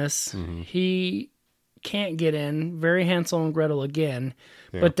furnace. Mm-hmm. He can't get in. Very Hansel and Gretel again.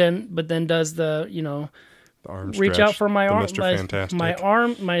 Yeah. But then does the, The arm reach stretch, out for my the arm, Mr.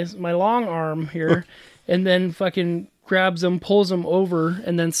 Fantastic. my long arm here, and then fucking grabs him, pulls him over,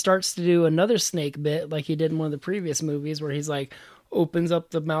 and then starts to do another snake bit like he did in one of the previous movies, where he's like opens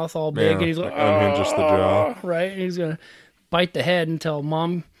up the mouth all big, Yeah, and he's like, unhinges the jaw. right, and he's gonna bite the head until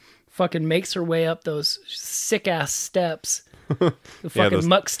Mom fucking makes her way up those sick ass steps, the fucking those-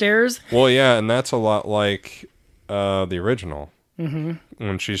 muck stairs. Well, yeah, and that's a lot like the original. Mm-hmm.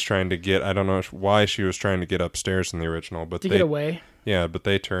 When she's trying to get, I don't know why she was trying to get upstairs in the original, but To get away. Yeah, but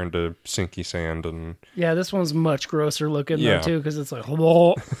they turned to sinky sand and Yeah, this one's much grosser looking Yeah. though too, because it's like,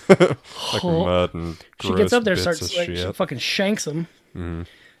 whoa. like mud and She gross gets up there, bits starts of like she shit. fucking shanks him,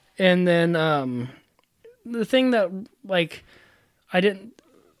 and then the thing that like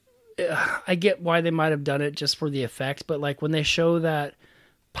I get why they might have done it just for the effect, but like when they show that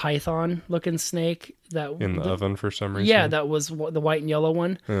python looking snake that in the oven for some reason. yeah, that was the white and yellow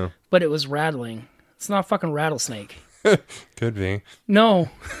one, Yeah. but it was rattling. It's not a fucking rattlesnake. Could be. No,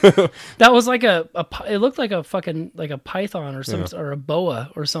 that was like it looked like a fucking like a python or some or a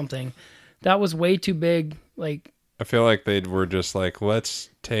boa or something. That was way too big. Like, I feel like they were just like, let's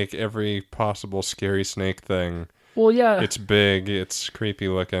take every possible scary snake thing. well, yeah, It's big, it's creepy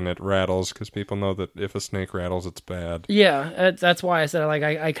looking, it rattles, because people know that if a snake rattles, it's bad. yeah. That's why I said like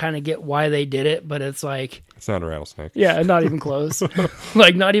I kind of get why they did it, but it's like It's not a rattlesnake. yeah, not even close.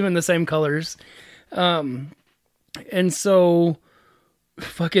 Like not even the same colors. And so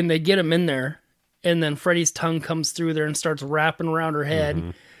fucking they get him in there, and then Freddy's tongue comes through there and starts wrapping around her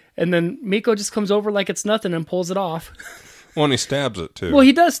head. And then Miko just comes over like it's nothing and pulls it off. Well, and he stabs it, too. Well,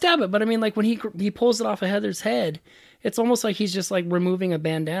 he does stab it, but I mean, like when he pulls it off of Heather's head, it's almost like he's just like removing a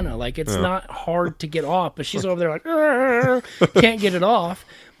bandana. Like it's not hard to get off, but she's over there like "Arr!" Can't get it off.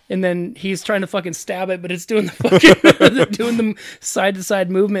 And then he's trying to fucking stab it, but it's doing the fucking doing the side to side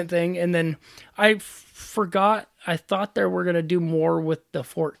movement thing. And then I forgot. I thought they were gonna do more with the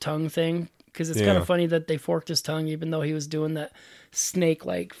forked tongue thing because it's kind Yeah. of funny that they forked his tongue even though he was doing that snake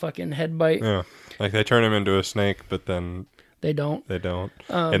like fucking head bite. Yeah. Like they turn him into a snake, but then They don't. they don't.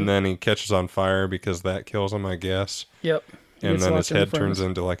 And then he catches on fire because that kills him, I guess. Yep. He And gets then locked his in the head turns furnace.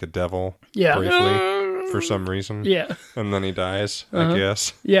 into like a devil Yeah. briefly for some reason. Yeah. And then he dies, I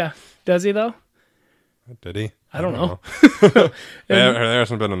guess. Yeah. Does he though? Did he? I don't know. There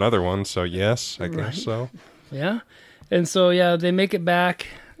hasn't been another one, so yes, I guess so. Yeah. And so yeah, they make it back.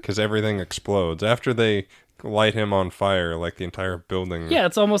 Because everything explodes. After they light him on fire, like the entire building. Yeah,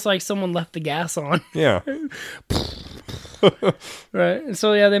 it's almost like someone left the gas on. Yeah. Right. And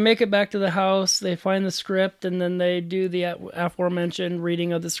so yeah, they make it back to the house, they find the script, and then they do the aforementioned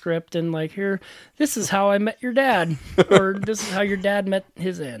reading of the script and like, here, this is how I met your dad. Or this is how your dad met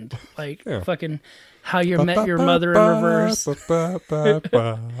his end. Like fucking how you met your mother in reverse.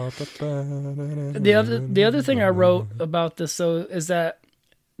 The other thing I wrote about this though is that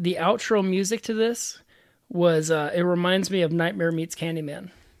the outro music to this was it reminds me of Nightmare Meets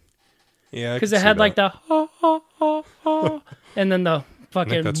Candyman. Yeah, Because it had like the ha ha ha ha, and then the I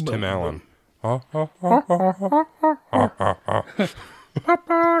fucking. think that's Tim Allen.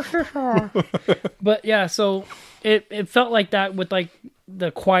 But yeah, so it felt like that with like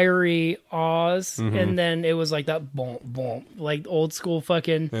the choiry ahs, and then it was like that boom boom, like old school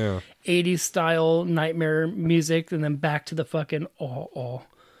fucking Yeah. 80s style Nightmare music, and then back to the fucking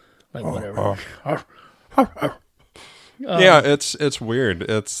like whatever. Yeah, it's weird.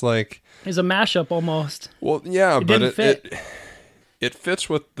 It's like, It's a mashup almost. well, yeah, but didn't fit. it fits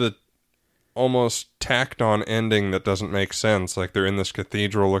with the almost tacked on ending that doesn't make sense. Like they're in this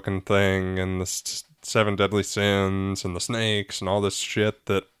cathedral looking thing and the seven deadly sins and the snakes and all this shit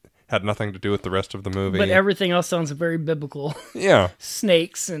that had nothing to do with the rest of the movie. But everything else sounds very biblical. Yeah.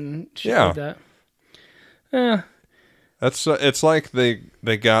 Snakes and shit Yeah. like that. Yeah. That's it's like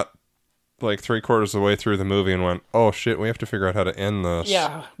they got like 3/4 of the way through the movie and went, oh shit, we have to figure out how to end this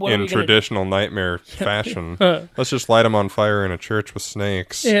Yeah, what are in we gonna traditional nightmare fashion. Let's just light him on fire in a church with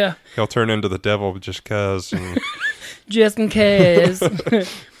snakes. Yeah. He'll turn into the devil just cause, and Just in case. then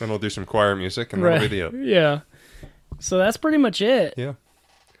we'll do some choir music and that'll be the it. Yeah. So that's pretty much it. Yeah.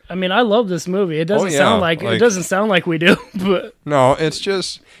 I mean, I love this movie. It doesn't yeah, sound like like- it doesn't sound like we do, but No,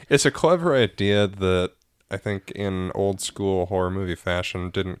 it's a clever idea that I think in old school horror movie fashion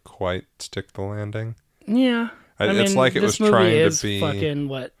didn't quite stick the landing. yeah. It's like it this was movie trying to is be- fucking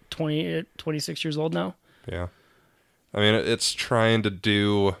what 26 years old now. Yeah. I mean, it's trying to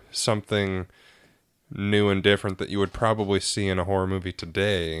do something new and different that you would probably see in a horror movie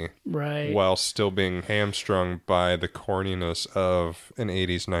today, Right. while still being hamstrung by the corniness of an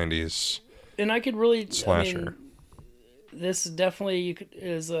 80s, 90s And I could really slasher. I mean, this definitely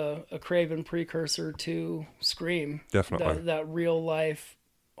is a Craven precursor to Scream. Definitely. That real life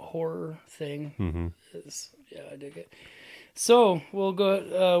horror thing Mm-hmm. is, yeah, I dig it. So we'll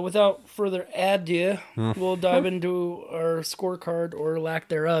go without further ado. We'll dive into our scorecard or lack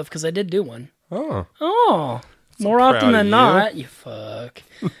thereof because I did do one. Oh, Oh, more proud often of than you. not, you fuck.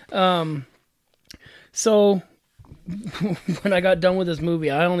 So when I got done with this movie,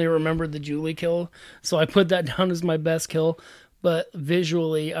 I only remembered the Julie kill, so I put that down as my best kill. But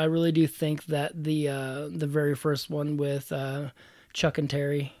visually, I really do think that the very first one with Chuck and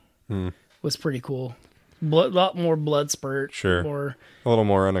Terry was pretty cool. A lot more blood spurt. Sure. More, a little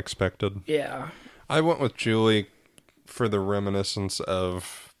more unexpected. yeah, I went with Julie for the reminiscence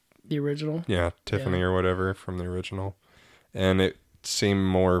of, the original. Tiffany Yeah. or whatever from the original. And it seemed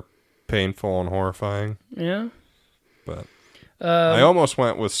more painful and horrifying. Yeah. But I almost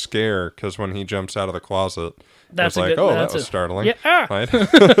went with Scare because when he jumps out of the closet, That's I a was like, good- oh, that's that was a- startling. Yeah. Ah! Right?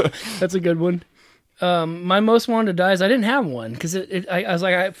 That's a good one. My most wanted dies. I didn't have one because I was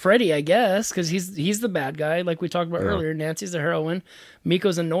like Freddy, I guess, because he's the bad guy, like we talked about earlier. Nancy's the heroine.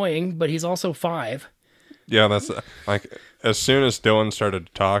 Miko's annoying, but he's also 5. Yeah, that's like as soon as Dylan started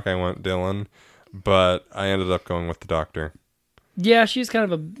to talk, I went Dylan, but I ended up going with the doctor. Yeah, she's kind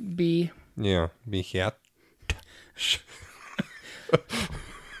of a B. Yeah, be cat.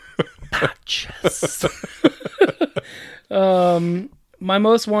 Patches. My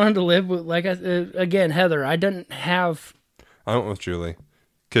most wanted to live with, like again, Heather. I didn't have. I went with Julie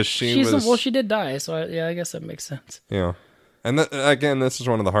because She's well, she did die, so I guess that makes sense. yeah. And again, this is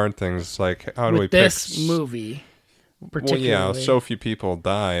one of the hard things. It's like, how do we With this pick? movie, Well, particularly. yeah, so few people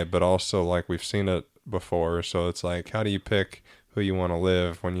die, but also like we've seen it before, so it's like, how do you pick who you want to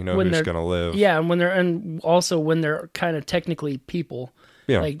live when you know When who's they're- going to live? Yeah, and also when they're kind of technically people.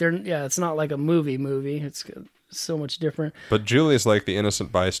 Yeah. Like it's not like a movie. It's so much different. But Julie's like the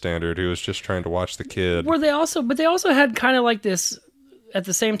innocent bystander who was just trying to watch the kid. But they also had kind of like this at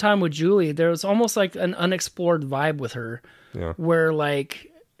the same time with Julie, there was almost like an unexplored vibe with her, Yeah. where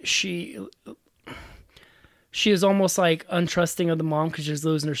like she is almost like untrusting of the mom because she's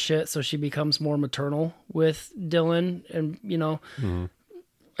losing her shit, so she becomes more maternal with Dylan, and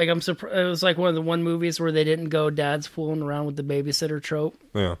like I'm surprised. It was like one of the movies where they didn't go dad's fooling around with the babysitter trope.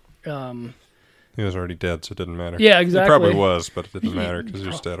 Yeah. He was already dead, so it didn't matter. Yeah, exactly. He probably was, but it didn't matter because he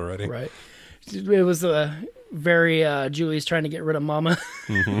was dead already. Right. It was very Julie's trying to get rid of Mama.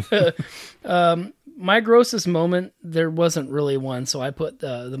 My grossest moment, there wasn't really one, so I put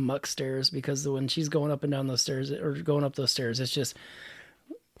the muck stairs, because when she's going up and down those stairs, or going up those stairs, it's just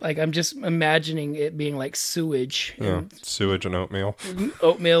like I'm just imagining it being like sewage, Yeah, sewage and oatmeal,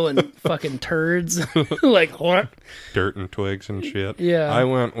 and fucking turds, like what? Dirt and twigs and shit. Yeah. I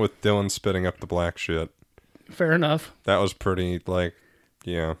went with Dylan spitting up the black shit. Fair enough. That was pretty, like,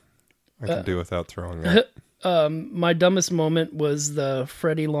 yeah, I could do without throwing that. My dumbest moment was the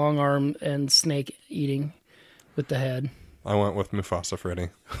Freddy long arm and snake eating with the head. I went with Mufasa Freddy.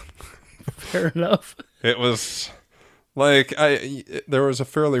 Fair enough. It was like there was a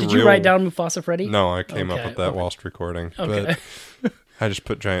fairly Did real... you write down Mufasa Freddy? No, I came up with that whilst recording. Okay. But I just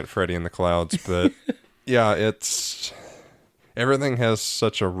put Giant Freddy in the clouds. But yeah, it's... Everything has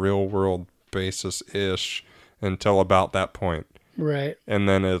such a real world basis-ish until about that point. Right. And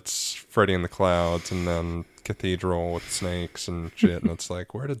then it's Freddy in the Clouds, and then Cathedral with snakes and shit. And it's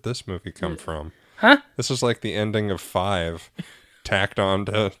like, where did this movie come from? Huh? This is like the ending of 5 tacked on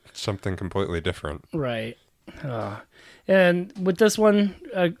to something completely different. Right. And with this one,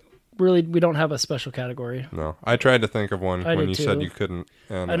 really, we don't have a special category. No. I tried to think of one I when did you said too. you couldn't.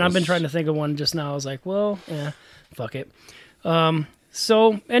 And I've been trying to think of one just now. I was like, well, fuck it.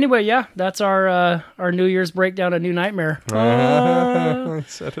 So anyway, yeah, that's our New Year's breakdown of New Nightmare. I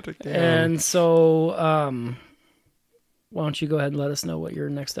said it again. And so, why don't you go ahead and let us know what your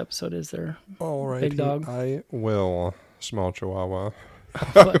next episode is there? All right. Big dog. I will. Small Chihuahua.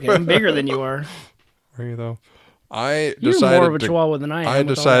 Fuck it, I'm bigger than you are. Are you, though? I You're decided more of a to, chihuahua than I am. I with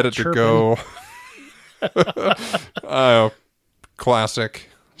all decided that to chirping. go classic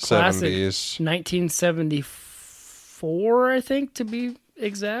Classic 70s. 1974, I think, to be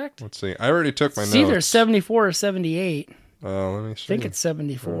exact. Let's see. I already took my It's notes. either 74 or 78. Let me see. I think it's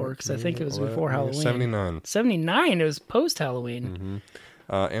 74 because I think it was before Halloween. 79. 79, it was post Halloween.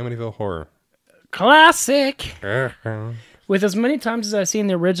 Amityville Horror. Classic. With as many times as I've seen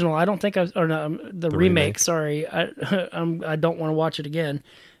the original, I don't think the remake. remake. Sorry, I don't want to watch it again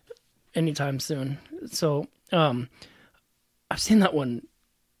anytime soon. So, I've seen that one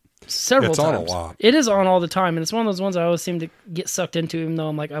several It's times. on a lot. It is on all the time, and it's one of those ones I always seem to get sucked into, even though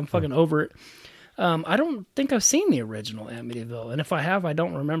I'm fucking over it. I don't think I've seen the original Amityville, and if I have, I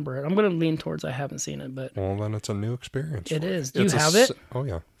don't remember it. I'm going to lean towards I haven't seen it, but Well, then it's a new experience. it for is. you. Do you have it? Oh,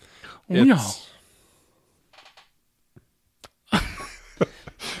 yeah. Oh, yeah. It's-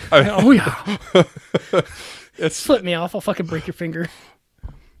 Oh yeah. It's Flip me off. I'll fucking break your finger.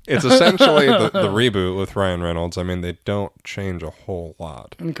 it's essentially the reboot with Ryan Reynolds. I mean, they don't change a whole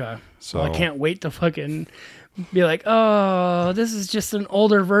lot. Okay. So Well, I can't wait to fucking be like, oh, this is just an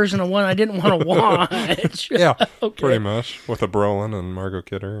older version of one I didn't want to watch. Yeah, Okay. pretty much with a Brolin and Margot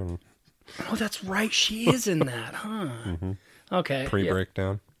Kidder and Oh, that's right. She is in that, huh? Okay.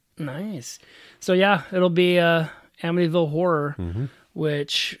 pre-breakdown. Yeah. Nice. So yeah, it'll be Amityville Horror,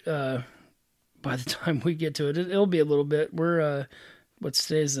 which by the time we get to it, it'll be a little bit. We're what's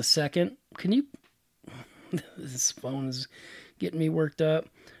today's the 2nd? Can you? This phone is getting me worked up.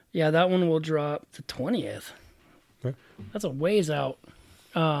 Yeah, that one will drop the 20th. Okay. That's a ways out.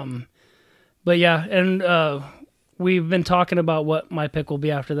 But yeah, and we've been talking about what my pick will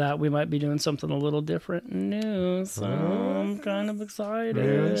be after that. We might be doing something a little different new, so I'm kind of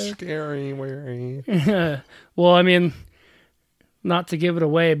excited. Scary, wary. Well, I mean, not to give it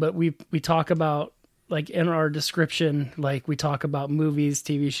away, but we talk about, like, in our description, like, we talk about movies,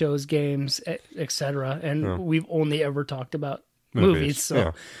 TV shows, games, etc. And we've only ever talked about movies. So,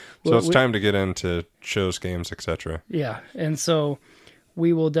 yeah. So it's time to get into shows, games, etc. Yeah, and so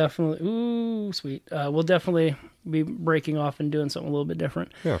we will definitely, we'll definitely be breaking off and doing something a little bit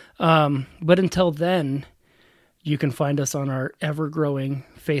different. Yeah. But until then, you can find us on our ever-growing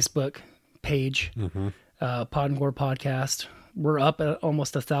Facebook page, Pod and Gore Podcast. We're up at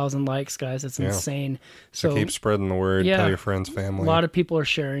almost 1,000 likes, guys. It's insane. So keep spreading the word. yeah, Tell your friends, family. A lot of people are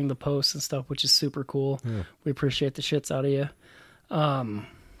sharing the posts and stuff, which is super cool. Yeah. We appreciate the shits out of you.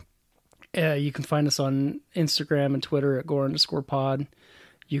 You can find us on Instagram and Twitter at gore_pod.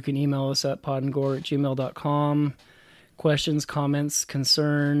 You can email us at podandgore@gmail.com. Questions, comments,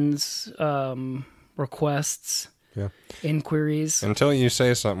 concerns, requests, Yeah. inquiries. Until you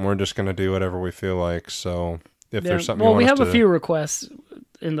say something, we're just going to do whatever we feel like. So if there's something well, you we want have us a to few requests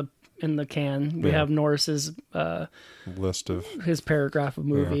in the can. We Yeah. have Norris's list of his paragraph of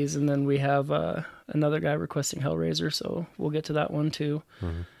movies, and then we have another guy requesting Hellraiser, so we'll get to that one too.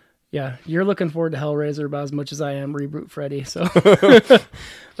 Mm-hmm. Yeah, you're looking forward to Hellraiser about as much as I am Reboot Freddy, so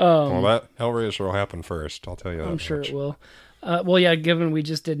well, that Hellraiser will happen first. I'll tell you that. I'm sure much. it will. Well, yeah, given we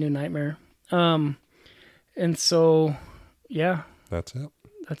just did New Nightmare, and so yeah, That's it.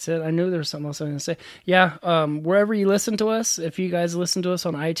 that's it. I knew there was something else I was going to say. Yeah, wherever you listen to us, if you guys listen to us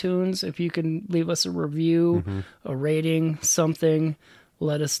on iTunes, if you can leave us a review, a rating, something,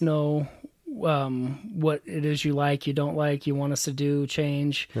 let us know what it is you like, you don't like, you want us to do,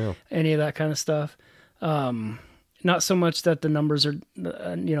 change, any of that kind of stuff. Not so much that the numbers are,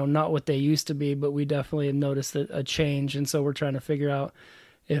 not what they used to be, but we definitely have noticed a change, and so we're trying to figure out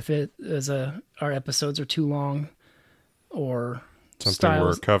if it is our episodes are too long, or Something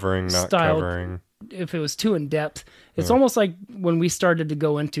we're covering, not covering. If it was too in depth. It's almost like when we started to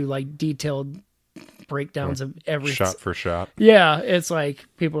go into like detailed breakdowns of every Shot for shot. Yeah, it's like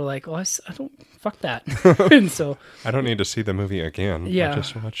people are like, "Oh, I don't fuck that," and so I don't need to see the movie again. Yeah. I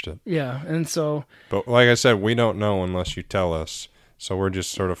just watched it. yeah, and so But like I said, we don't know unless you tell us. So we're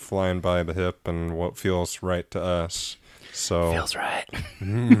just sort of flying by the hip and what feels right to us. So feels right.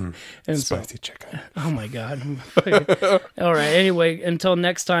 mm, And spicy chicken. Oh my god! All right. Anyway, until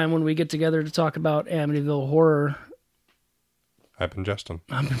next time when we get together to talk about Amityville Horror, I've been Justin.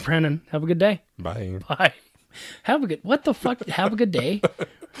 I'm Brennan. Have a good day. Bye. Bye. Have a good. What the fuck? Have a good day.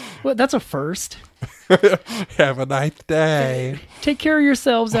 What? That's a first. Have a nice day. Take care of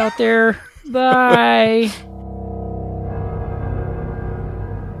yourselves out there. Bye.